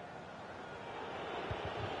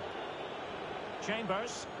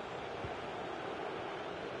 Chambers.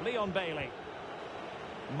 Leon Bailey.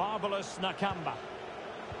 Marvellous Nakamba.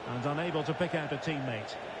 And unable to pick out a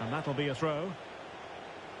teammate. And that'll be a throw.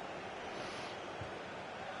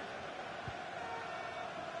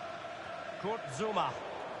 Kurt Zuma.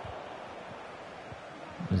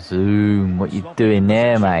 Zoom, what you doing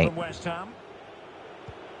there, mate? From West Ham.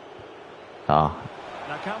 Oh,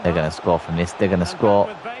 Nakamba. they're going to score from this. They're going to And score.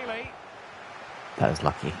 back with Bailey. That was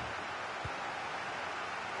lucky.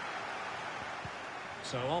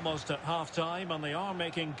 So almost at half-time, and they are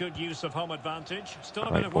making good use of home advantage. Still a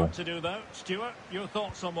Great bit of work ball. to do, though. Stuart, your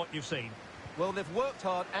thoughts on what you've seen? Well, they've worked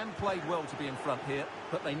hard and played well to be in front here,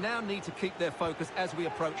 but they now need to keep their focus as we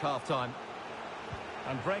approach half-time.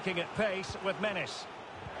 And breaking at pace with menace.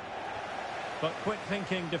 But quick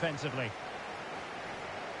thinking defensively.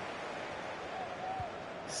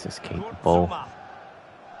 Let's just keep the Kurt ball. Zuma.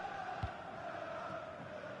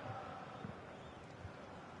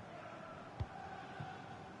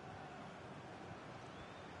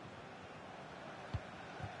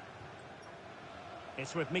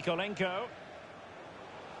 It's with Mikolenko.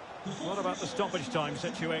 What about the stoppage time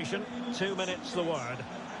situation? 2 minutes the word.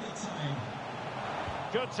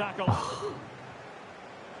 Good tackle.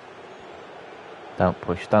 Don't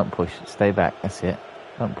push, don't push. Stay back, that's it.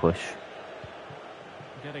 Don't push.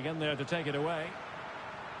 Getting in there to take it away.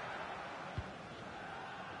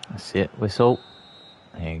 That's it, whistle.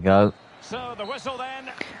 There you go. So the whistle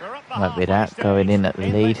then. We're up the Might be halfway that, stage going in at the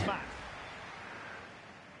lead. this match.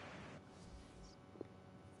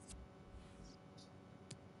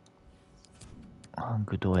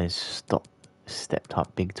 Godoy's stepped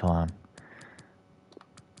up big time.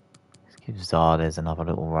 Let's give Zardes another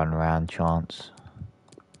little run around chance.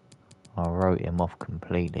 I wrote him off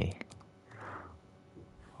completely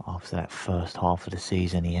after that first half of the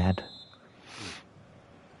season he had.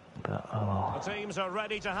 But The teams are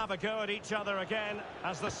ready to have a go at each other again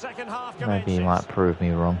as the second half maybe commences. he might prove me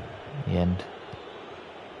wrong in the end.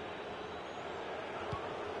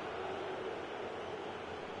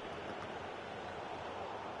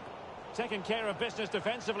 Taking care of business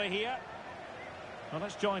defensively here. Well,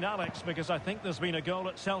 let's join Alex because I think there's been a goal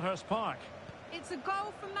at Selhurst Park. It's a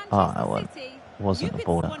goal for that Manchester City. wasn't you a could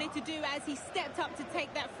ball. see wanted to do as he stepped up to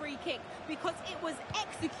take that free kick because it was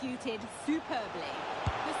executed superbly.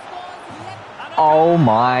 The scores left. Oh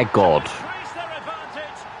my God. Increase their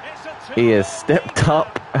advantage. It's a He has 2-0 stepped lead.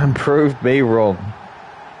 up and proved me wrong.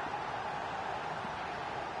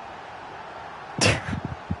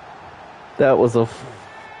 That was a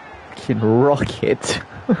fucking rocket.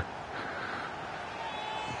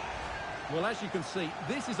 Well, as you can see,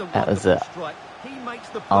 this is a That was wonderful a strike. He makes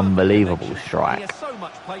the perfect unbelievable connection. strike. He has so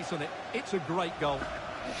much pace on it. It's a great goal.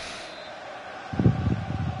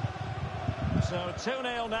 So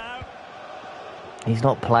 2-0 now. He's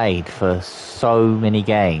not played for so many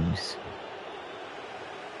games.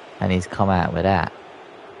 And he's come out with that.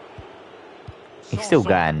 He's still Sosa.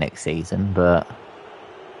 going next season, but...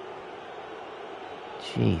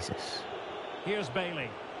 Jesus. Here's Bailey.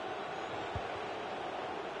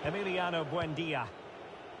 Emiliano Buendia.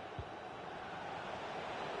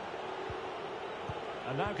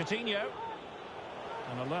 And now Coutinho.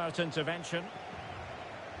 An alert intervention.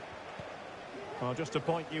 Well, just to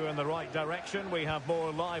point you in the right direction, we have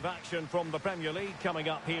more live action from the Premier League coming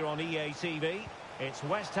up here on EA TV. It's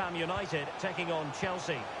West Ham United taking on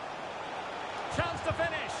Chelsea. Chance to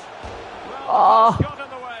finish. Well, Oh. got in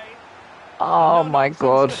the way. Oh No my nonsense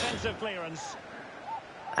God. defensive clearance.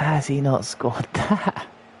 Has he not scored that?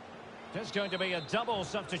 There's going to be a double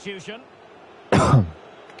substitution. Let's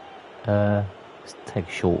take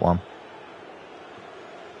a short one.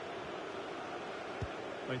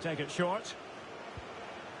 They take it short.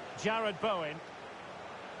 Jared Bowen.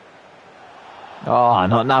 Oh,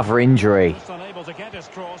 not another injury. Just unable to get his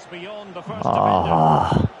cross beyond the first defender.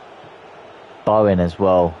 Oh, Bowen as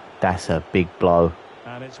well. That's a big blow.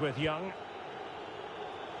 And it's with Young.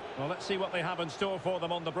 Well, let's see what they have in store for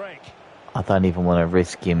them on the break. I don't even want to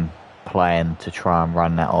risk him playing to try and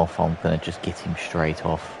run that off. I'm going to just get him straight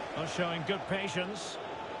off. Well, showing good patience.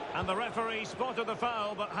 And the referee spotted the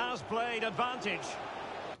foul, but has played advantage.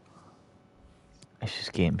 Let's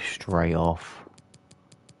just get him straight off.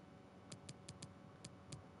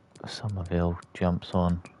 Somerville jumps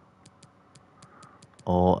on.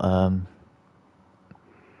 Or,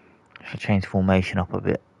 should change formation up a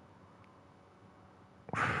bit.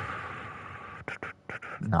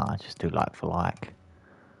 Nah, just do like for like.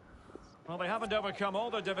 Well, they haven't overcome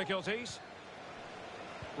all the difficulties.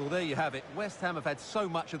 Well, there you have it. West Ham have had so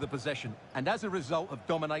much of the possession, and as a result have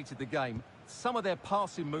dominated the game. Some of their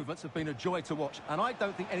passing movements have been a joy to watch, and I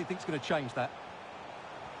don't think anything's going to change that.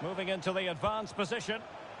 Moving into the advanced position.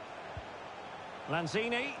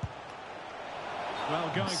 Lanzini. Well,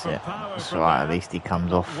 going That's for it. power That's from right, there. at least he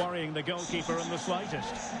comes off. Worrying the goalkeeper in the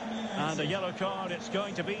slightest. And a yellow card, it's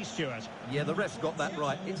going to be Stewart. Yeah, the ref's got that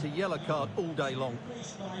right. It's a yellow card all day long.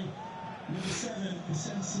 Replaced by number 7,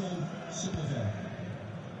 Asensio Somerville.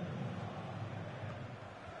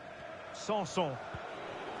 Sanson.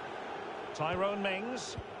 Tyrone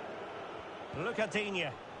Mings.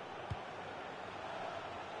 Lucadinha.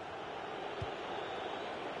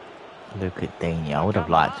 Look at Dania. I would have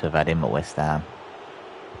liked to have had him at West Ham.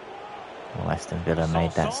 Well, Aston Villa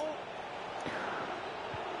made that. Sanson.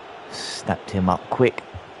 Snapped him up quick.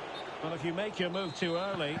 Well, if you make your move too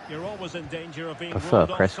early, you're always in danger of being Prefer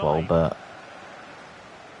ruled Cresswell, offside. but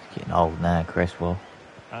he's getting old now, Cresswell.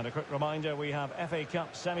 And a quick reminder, we have FA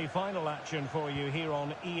Cup semi-final action for you here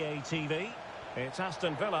on EA TV. It's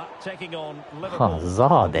Aston Villa taking on Liverpool. Oh, What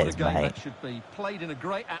a Zardes, game mate. that should be. Played in a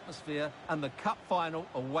great atmosphere, and the cup final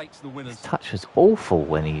awaits the winners. His touch was awful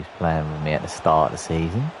when he was playing with me at the start of the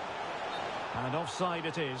season. And offside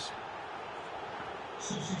it is.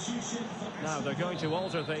 Substitution for Now they're going to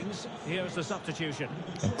alter things. Here's the substitution.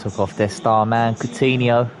 They took off their star man,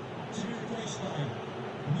 Coutinho. to be replaced by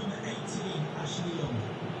number 18, Ashley Young.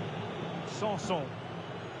 Sanson.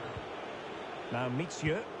 Now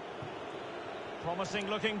Mitsue. Promising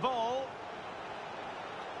looking ball.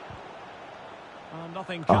 And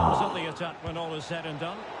nothing comes of the attack when all is said and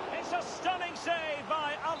done. It's a stunning save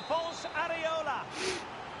by Alphonse Areola.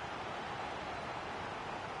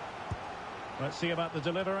 Let's see about the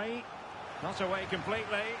delivery. Not away completely.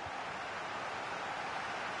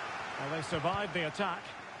 Well, they survived the attack.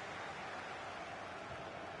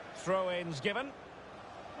 Throw-ins given.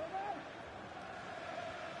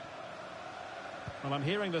 Well, I'm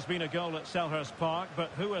hearing there's been a goal at Selhurst Park, but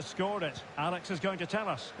who has scored it? Alex is going to tell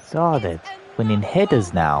us. Zardes winning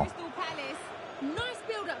headers now. Crystal Palace. Nice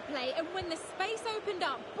build-up play, and when the space opened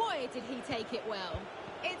up, boy, did he take it well.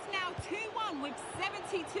 It's now 2-1 with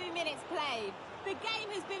 72 minutes played. The game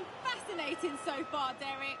has been fascinating so far,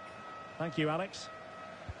 Derek. Thank you, Alex.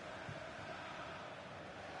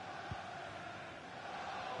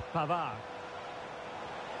 Pavard.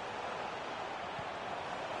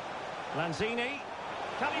 Lanzini.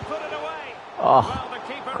 Can he put it away? Oh, Well,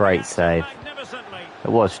 the keeper great reacted save. magnificently.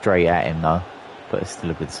 It was straight at him, though. But it's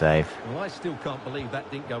still a good save. Well, I still can't believe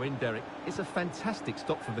that didn't go in, Derek. It's a fantastic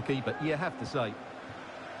stop from the keeper, you have to say.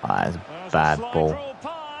 That is a There's bad a slide ball. rule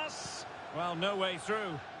pass. Well, no way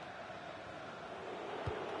through.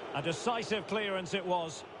 A decisive clearance it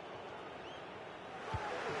was.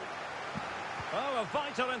 Oh, a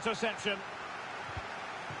vital interception.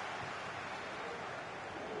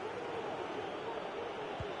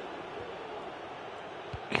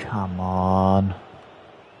 Come on.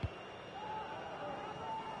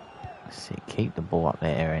 See, keep the ball up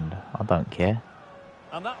there, and I don't care.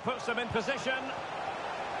 And that puts them in position.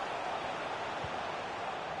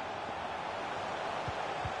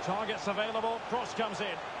 Targets available, cross comes in.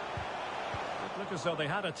 It looked as though they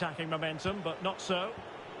had attacking momentum, but not so.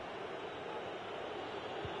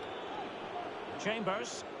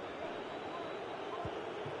 Chambers.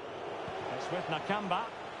 It's with Nakamba.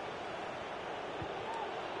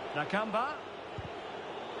 Nakamba.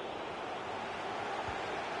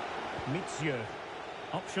 Mitsue.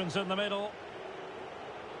 Options in the middle.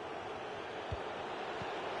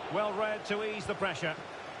 Well read to ease the pressure.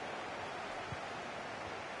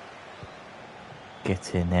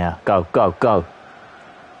 Get in there. Go, go, go.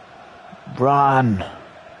 Run.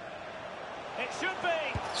 It should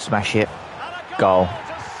be. Smash it. And a Goal. to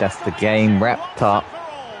That's the settle game it wrapped once up. and for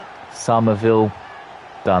all. Somerville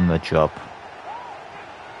done the job.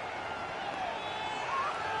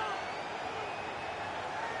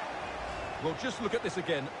 Well, Well, just look at this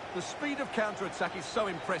again. The speed of counter-attack is so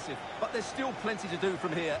impressive, but there's still plenty to do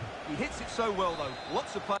from here. He hits it so well, though.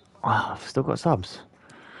 Lots of play. Oh, I've still got subs.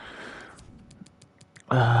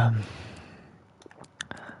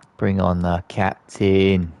 Bring on the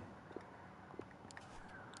captain.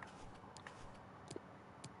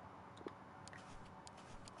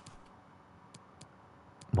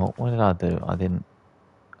 What did I do? I didn't...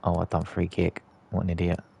 Oh, I done free kick. What an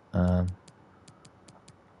idiot.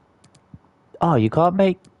 Oh, you can't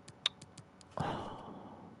make... I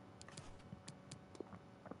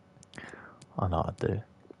know what I do.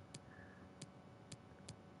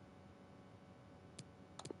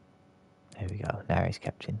 There we go. Now he's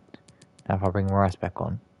captain. Now if I bring Rice back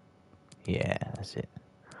on. Yeah, that's it.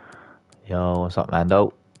 Yo, what's up,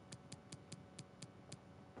 Mando?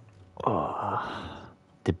 Oh.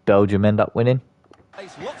 Did Belgium end up winning?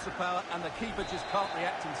 Lots of power, and the keeper just can't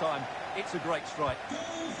react in time. It's a great strike.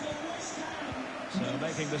 So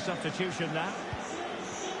making the substitution now.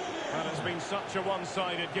 Well, it's been such a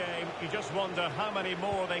one-sided game. You just wonder how many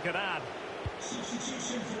more they could add.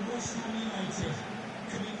 Substitution for West Ham United.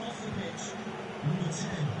 Coming off the pitch, number 10,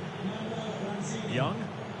 Manuel Lanzini. Young.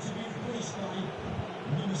 To be replaced by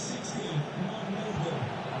number 16, Mark Noble.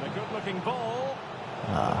 And a good-looking ball.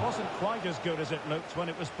 It wasn't quite as good as it looked when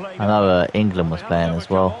it was played. I know England was playing as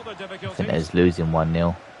well. I think they was losing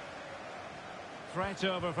 1-0. Threat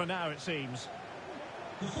over for now, it seems.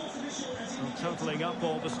 Well, totalling up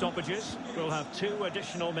all the stoppages, we'll have 2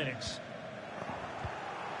 additional minutes.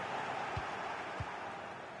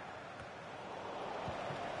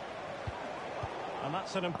 And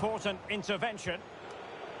that's an important intervention.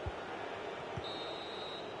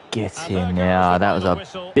 Get in now. That was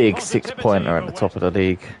a big 6-pointer at the top of the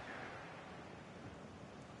league.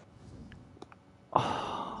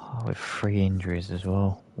 Oh, with 3 injuries as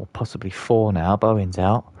well. Or possibly 4 now. Bowen's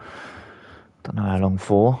out. Don't know how long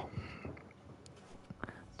for.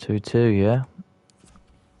 2-2, yeah.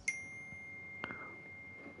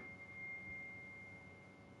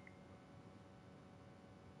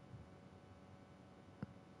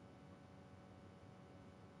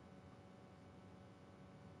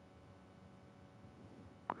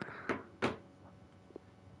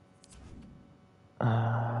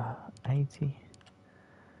 Uh, 80.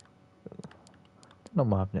 Don't know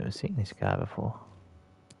why I've never seen this guy before.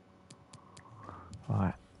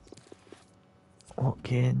 Right.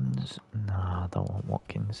 Watkins. No, I don't want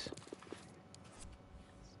Watkins.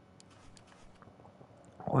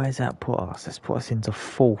 Where's that put us? Let's put us into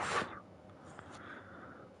 4th.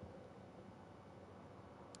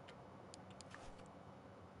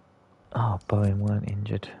 Oh, Bowen weren't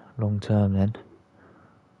injured long term then.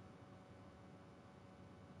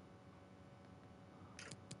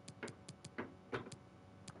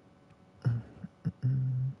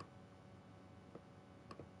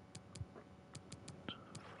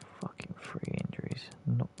 Fucking 3 injuries.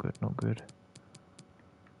 Not good, not good.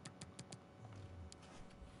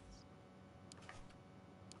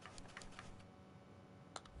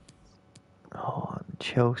 Oh, and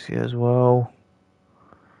Chelsea as well.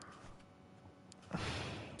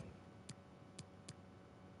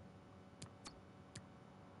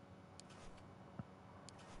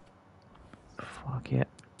 Fuck it.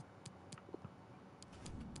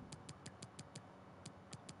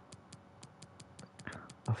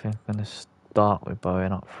 I think I'm going to start with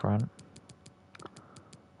Bowen up front.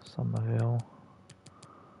 Somerville.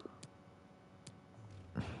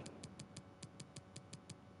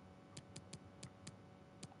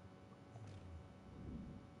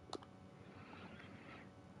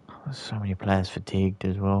 There's so many players fatigued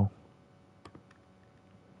as well.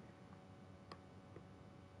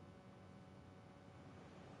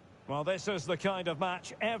 Well, this is the kind of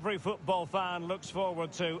match every football fan looks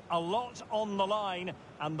forward to. A lot on the line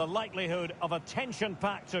and the likelihood of a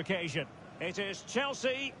tension-packed occasion. It is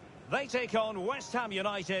Chelsea. They take on West Ham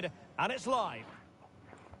United, and it's live.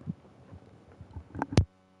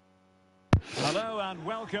 Hello and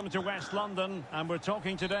welcome to West London, and we're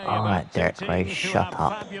talking today about Derek two Ray, teams who shut have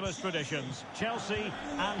up. fabulous traditions, Chelsea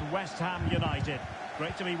and West Ham United.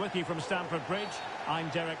 Great to be with you from Stamford Bridge. I'm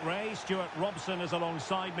Derek Ray. Stuart Robson is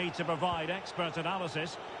alongside me to provide expert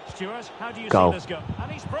analysis. Stuart, how do you see this go?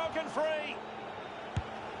 And he's broken free.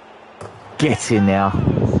 Get in now.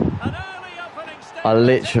 An early opening statement. I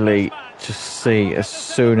literally just see, as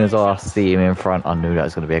soon as I see him in front, I knew that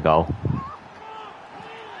was going to be a goal.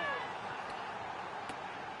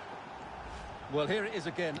 Well, here it is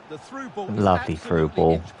again. The through ball. Lovely through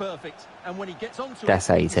ball. Perfect. And when he gets onto That's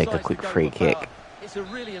it, how you take a quick free kick. It's a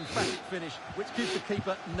really emphatic finish, which gives the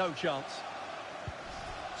keeper no chance.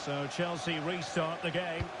 So Chelsea restart the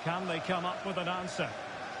game. Can they come up with an answer?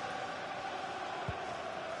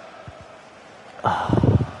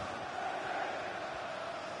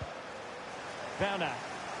 Werner.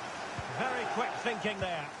 Very quick thinking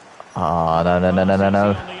there. Oh,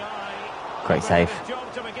 no. Great save.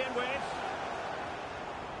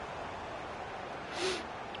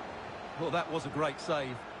 Well, that was a great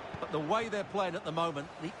save. But the way they're playing at the moment,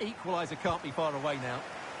 the equaliser can't be far away now.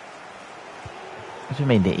 What do you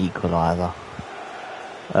mean the equaliser?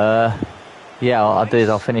 Yeah, I'll do is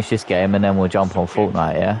I'll finish this game and then we'll jump on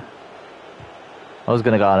Fortnite, yeah? I was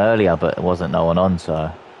going to go on earlier, but there wasn't no one on,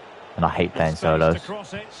 so... And I hate playing solos. Well,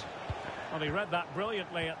 he read that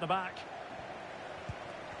brilliantly at the back.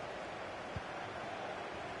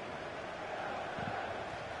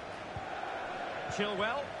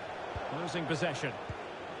 Chilwell, losing possession.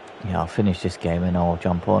 Yeah, I'll finish this game and I'll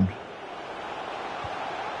jump on.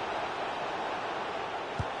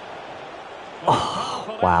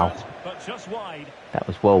 Oh, wow. But just wide. That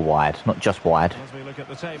was well wide, not just wide. As we look at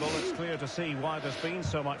the table, it's clear to see why there's been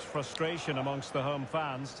so much frustration amongst the home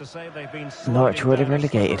fans. To say they've been Norwich already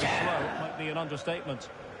relegated. Might be an understatement.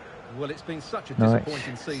 Well, it's been such a Norwich,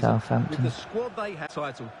 disappointing season. Southampton. With the squad they had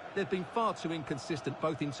title, they've been far too inconsistent,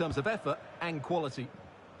 both in terms of effort and quality.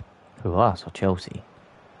 Who else? Or Chelsea?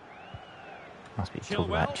 Must be talking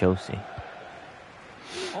about Chelsea.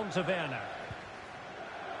 On to Werner.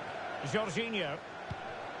 Jorginho.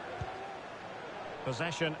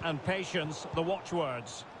 Possession and patience, the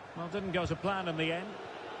watchwords. Well, didn't go to plan in the end.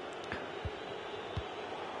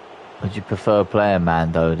 Would you prefer playing,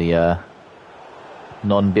 man, though, the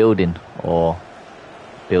non-building or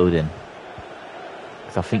building?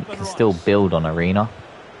 Because I think you can still build on Arena.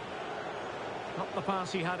 Not the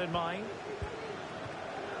pass he had in mind.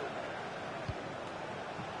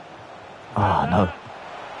 Oh, no.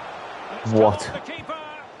 What?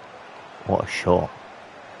 What a shot.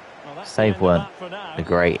 Save weren't the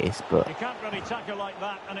greatest, but... You can't really tackle like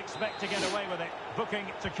that and expect to get away with it. Booking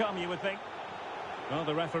to come, you would think. Well,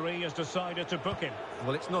 the referee has decided to book him.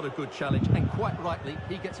 Well, it's not a good challenge, and quite rightly,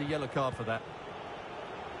 he gets a yellow card for that.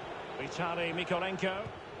 Vitali Mikolenko.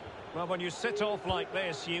 Well, when you sit off like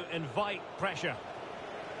this, you invite pressure.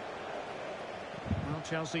 Well,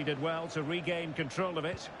 Chelsea did well to regain control of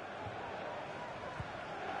it.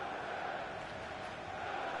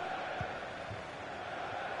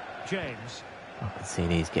 James. I can see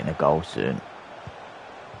he's getting a goal soon.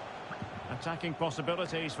 Attacking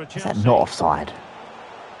possibilities for Chelsea. Is that not offside?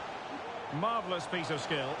 Marvellous piece of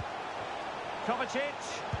skill. Kovacic.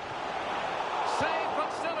 Save,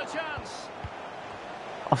 but still a chance.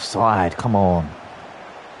 Offside, come on.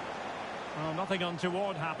 Well, nothing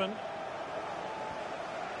untoward happened.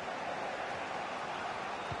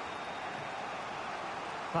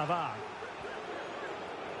 Pavard.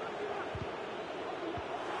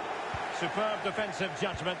 Superb defensive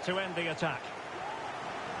judgment to end the attack.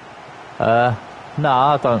 No,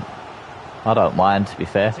 I don't mind, to be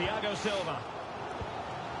fair. Thiago Silva.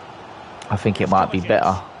 I think it might be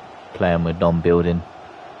better playing with non-building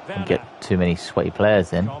and get too many sweaty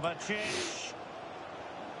players in. Kovacic.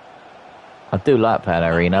 I do like playing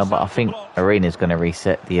Arena, but I think Arena's going to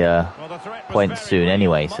reset the points soon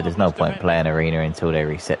anyway, so there's no point playing Arena until they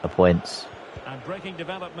reset the points. And breaking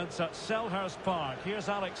developments at Selhurst Park. Here's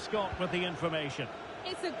Alex Scott with the information.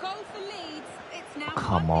 It's a goal for Leeds. It's now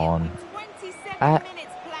Come 1-0 on. with 27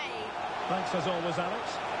 minutes played. Thanks as always,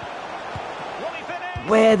 Alex. Will he finish?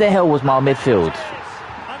 Where the hell was my midfield?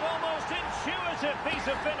 An almost intuitive piece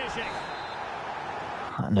of finishing.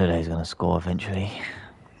 I knew they was going to score eventually.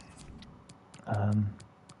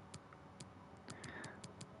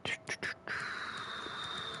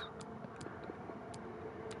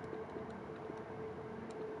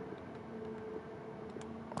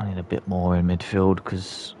 I need a bit more in midfield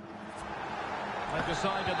because They've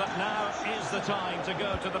decided that now is the time to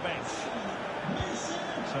go to the bench.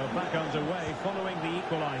 So back underway following the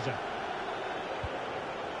equaliser.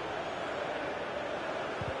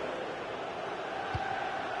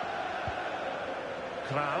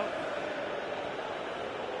 Kral.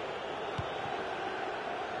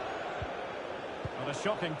 What a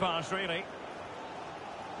shocking pass, really.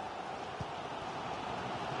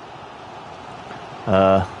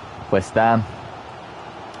 West Ham.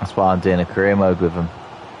 That's why I'm doing a career mode with them.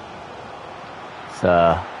 It's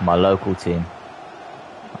my local team.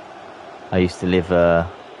 I used to live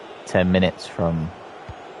 10 minutes from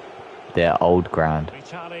their old ground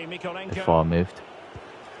before I moved.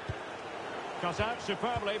 Cut out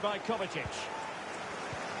superbly by Kovacic.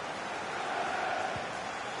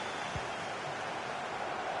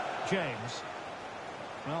 James.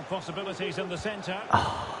 Well, possibilities in the centre.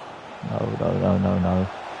 No.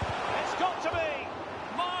 It's got to be.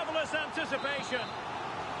 Marvellous anticipation.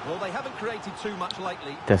 Well, they haven't created too much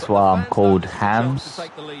lately. That's but why the I'm fans know called this is a chance Hams. to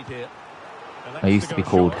take the lead here. I used to be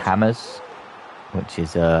called Hammers, which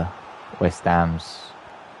is West Ham's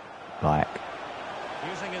like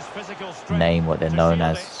Using his physical strength name, what they're to known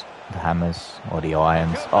shield as, it. the Hammers or the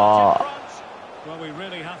Irons. Good Oh, match in front. Well, we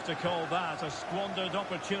really have to call that a squandered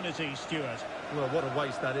opportunity, Stuart. Well, what a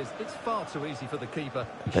waste that is. It's far too easy for the keeper.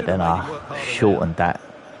 He but should then have made him I work harder shortened that,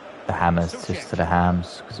 the Hammers, Suchek. just to the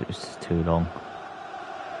Hams, because it was just too long.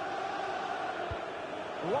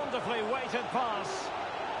 Wonderfully weighted pass.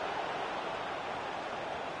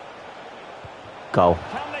 Goal.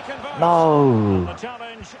 Can they convert? No. The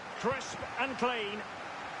challenge, crisp and clean.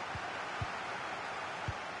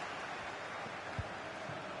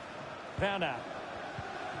 Werner.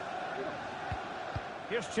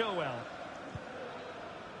 Here's Chilwell.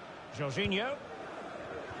 Jorginho.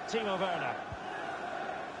 Timo Werner.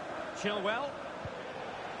 Chilwell.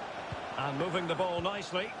 And moving the ball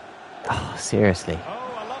nicely. Oh, seriously.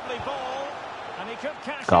 Oh, a lovely ball. And he could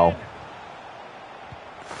cash Goal. in.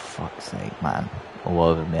 Fuck's sake, man. All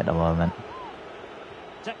over me at the moment.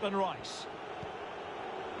 Declan Rice.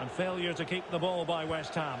 And failure to keep the ball by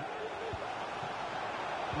West Ham.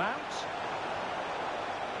 Mount.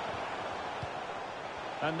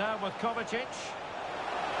 And now with Kovacic.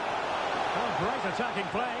 Oh, great attacking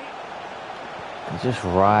play. They're just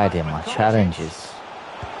riding my challenges.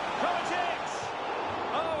 Kovacic!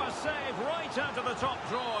 Oh, a save right out of the top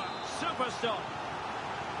drawer. Super stop.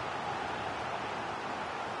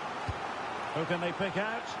 Who can they pick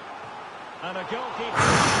out? And a goalkeeper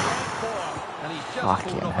straight forward. And he's just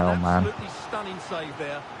Fucking pulled off hell, an man. absolutely stunning save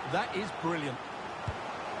there. That is brilliant.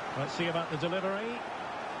 Let's see about the delivery.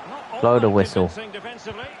 Not all Blow the that whistle. convincing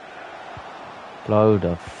defensively. Blow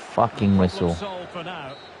the fucking whistle. Problem solved for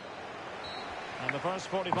now. And the first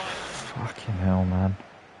 45. Fucking hell, man.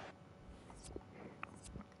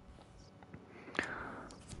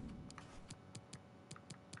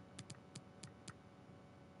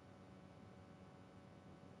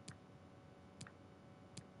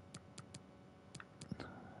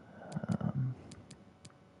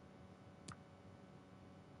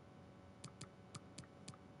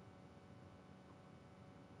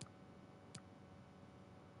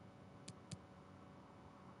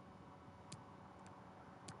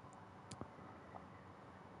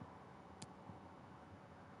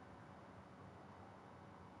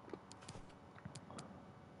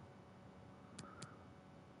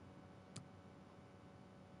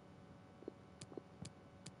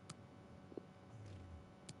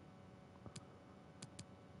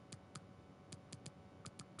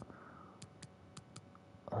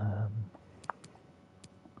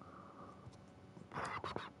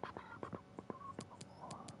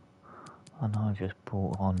 I know I just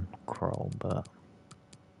brought on Kroll, but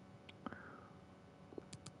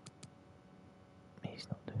he's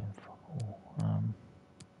not doing fuck all.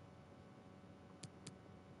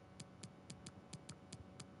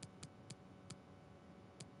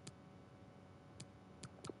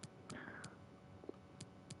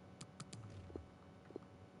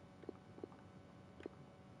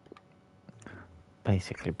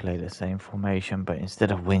 Basically play the same formation, but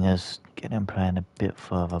instead of wingers, get them playing a bit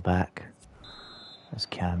further back as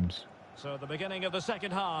cams. So the beginning of the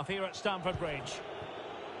second half here at Stamford Bridge.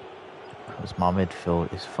 Because my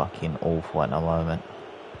midfield is fucking awful at the moment.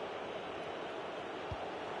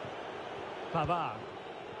 Pavard.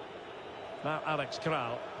 Now Alex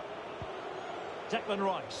Kral. Declan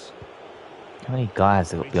Rice. How many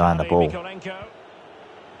guys have got behind the ball? Mikolenko.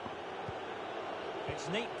 It's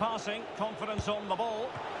neat passing, confidence on the ball.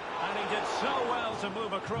 And he did so well to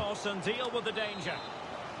move across and deal with the danger.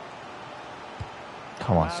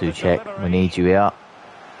 Come on, Now the Suchek, delivery. we need you out.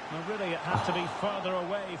 Well, really, it has to be further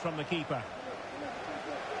away from the keeper.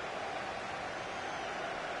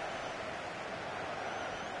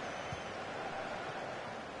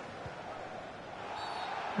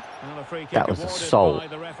 And a free kick That was awarded assault. by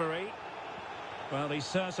the referee. Well, he's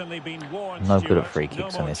certainly been warned. No good at Stuart. free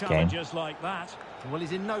kicks no on more this game. challenges like that. Well,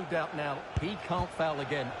 he's in no doubt now. He can't foul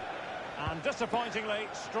again. And disappointingly,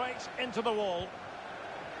 straight into the wall.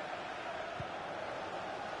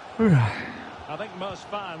 I think most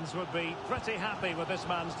fans would be pretty happy with this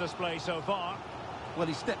man's display so far. Well,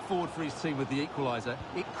 he stepped forward for his team with the equaliser.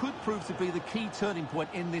 It could prove to be the key turning point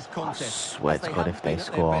in this contest. swear as to God, haven't if they been at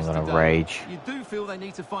their score, I'm best gonna today. rage. You do feel they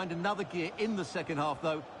need to find another gear in the second half,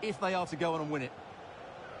 though, if they are to go on and win it.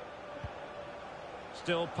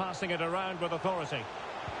 Still passing it around with authority.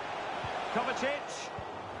 Kovacic.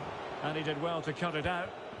 And he did well to cut it out.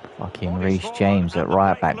 Fucking Reece James at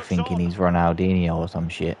right back thinking he's Ronaldinho or some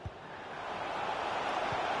shit.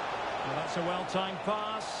 Well, that's a well-timed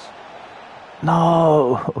pass.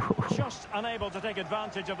 No! Just unable to take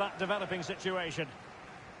advantage of that developing situation.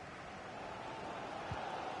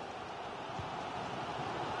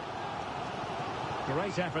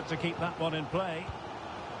 Great effort to keep that one in play.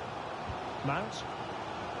 Mount.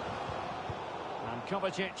 And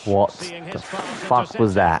Kovacic What seeing the his pass fuck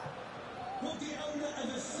was that? But the owner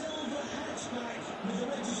of a silver hatchback with the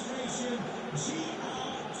registration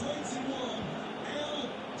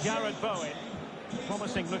GR21L. Jared Bowen.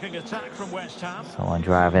 Promising looking attack from West Ham. Someone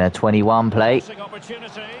driving a 21 plate.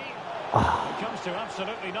 Opportunity. Oh. Comes to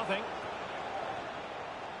absolutely nothing.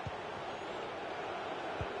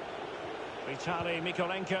 Vitaly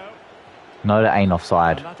Mikolenko. No, that ain't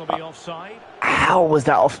offside. And that'll be offside. How was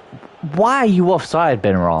that off? Why are you offside,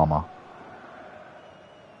 Benrahma?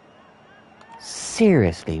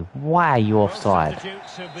 Seriously, why are you Both offside?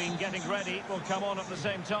 substitutes have been getting ready. Will come on at the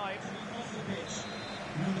same time.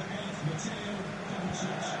 Number 8, Mateo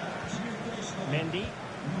Kovacic, to be replaced by Mendy.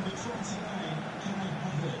 number 29, Kai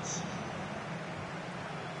Havertz.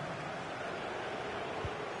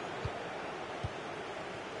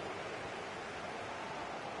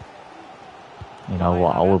 You know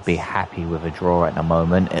what? I would be happy with a draw at the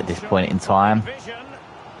moment, at this point in time.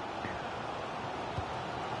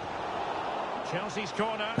 Chelsea's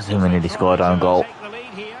corner. Assuming they scored own goal. Take the lead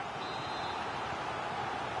here.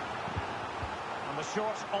 And the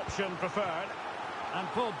short option preferred. And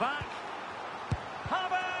pulled back.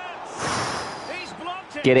 Havertz! He's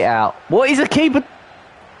blocked it. Get it out. What is the keeper?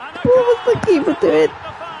 And a What was the goal keeper for doing?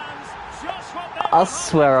 the fans. Just what they I were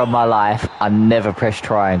swear on hoping my for. life, I never pressed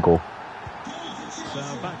triangle. So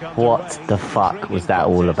back What underway. the fuck Intriguing was that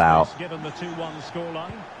all contest about? this, given the 2-1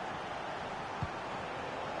 scoreline.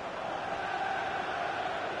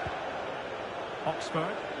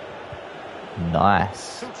 Oxford.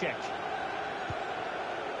 Nice. Suchek.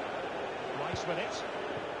 Rice with it.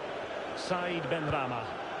 Said Benrahma.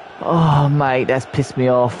 Oh, mate, that's pissed me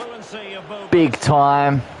off. Fluency of movement. Big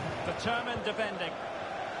time. Determined defending.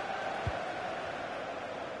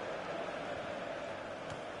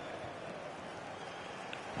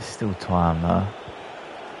 Still time, though.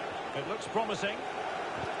 It looks promising.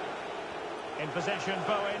 In possession,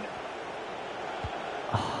 Bowen.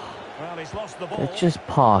 Well, he's lost the ball. They're just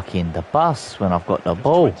parking the bus when I've got the Just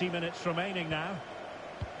ball. 20 minutes remaining now.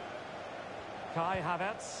 Kai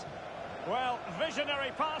Havertz. Well,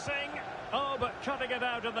 visionary passing. Oh, but cutting it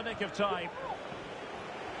out in the nick of time.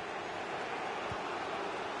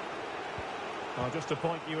 Well, just to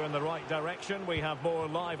point you in the right direction, we have more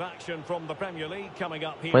live action from the Premier League coming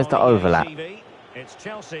up here. Where's on the EA overlap? TV. It's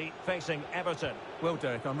Chelsea facing Everton. Well,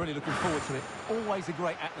 Derek, I'm really looking forward to it. Always a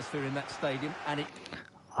great atmosphere in that stadium, and it...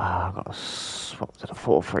 I've got to swap to the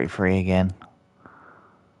 4-3-3 again.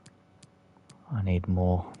 I need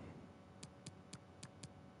more.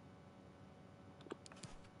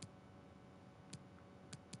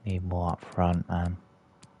 Need more up front, man.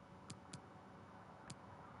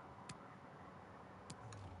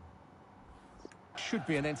 should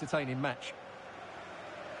be an entertaining match.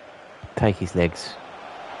 Take his legs.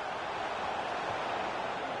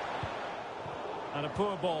 And a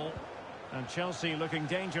poor ball. And Chelsea looking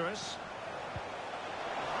dangerous.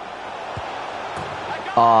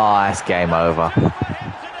 Oh, that's game over.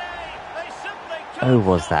 Who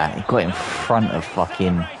was that? He got in front of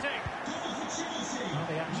fucking...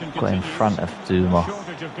 Got in front of Zuma.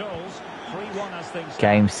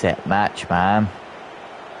 Game, set, match, man.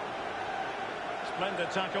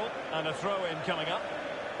 Splendid tackle and a throw-in coming up.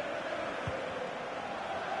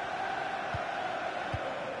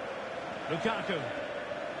 Lukaku.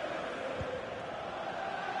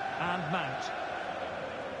 And Mount.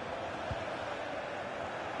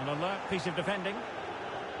 An alert piece of defending.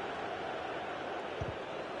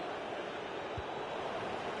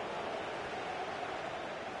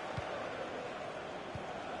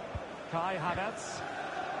 Kai Havertz.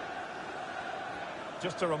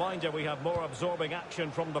 Just a reminder, we have more absorbing action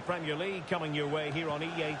from the Premier League coming your way here on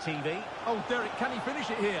EA TV. Oh, Derek, can he finish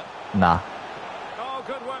it here? Nah. Oh,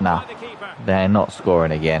 good work Nah. by the keeper. They're not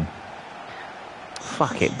scoring again.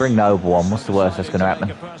 Fuck it, bring Noble on. What's the worst that's going to happen?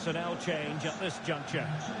 Make a personnel change at this juncture.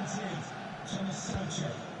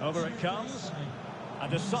 Over it comes. A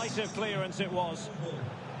decisive clearance it was.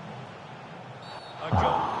 A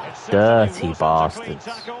goal. It certainly dirty wasn't a clean bastards.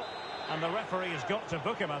 tackle, and the referee has got to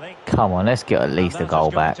book him, I think. Come on, let's get at least a And that goal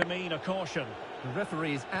is going back. to mean a caution. The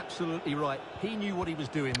referee is absolutely right. He knew what he was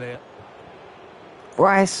doing there.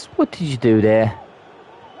 Rice, what did you do there?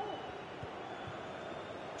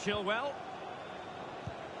 Chilwell.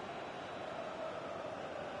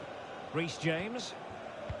 Reece James.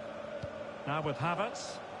 Now with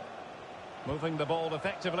Havertz. Moving the ball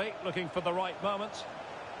effectively, looking for the right moment.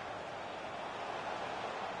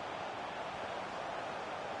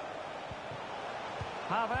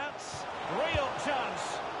 Havertz, real chance.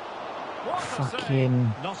 What a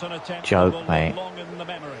Fucking save. Not an attempt joke, that will mate. live long in the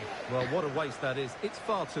memory. Well, what a waste that is. It's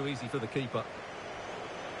far too easy for the keeper.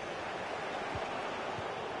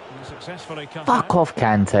 And successfully cut Fuck out. off,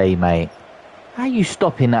 Kante, mate. How are you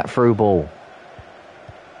stopping that through ball?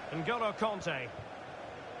 N'Golo Conte.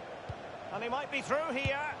 And he might be through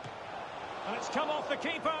here. And it's come off the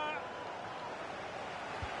keeper.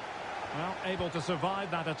 Well, able to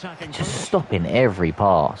survive that attacking Just push. stopping every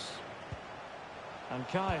pass. And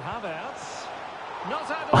Kai Havertz. Not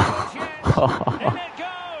out of the woods yet. In it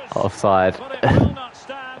goes. Offside. But it will not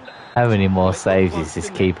stand. How many more Well, it got saves close, is this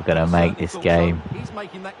didn't it? keeper going to I make certainly this thought game? so. He's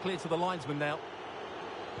making that clear to the linesman now.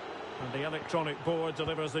 And the electronic board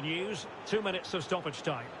delivers the news. 2 minutes of stoppage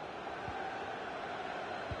time.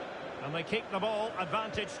 And they keep the ball.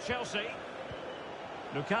 Advantage Chelsea.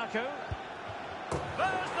 Lukaku.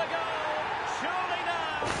 There's the goal. Surely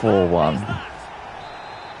now. 4-1. Is that?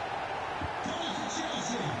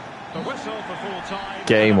 The whistle for full time.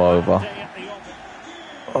 Game And a over. bad day at the office.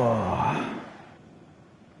 Oh.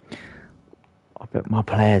 I bet my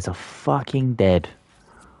players are fucking dead.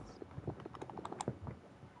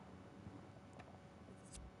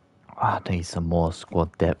 I need some more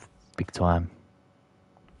squad depth, big time.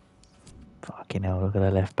 Fucking hell, look at the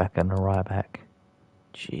left back and the right back.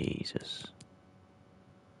 Jesus.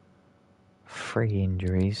 3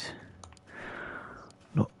 injuries.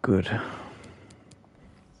 Not good.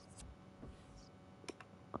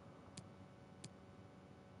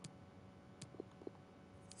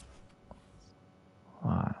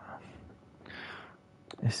 Right.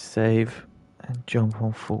 Let's save and jump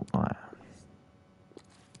on Fortnite.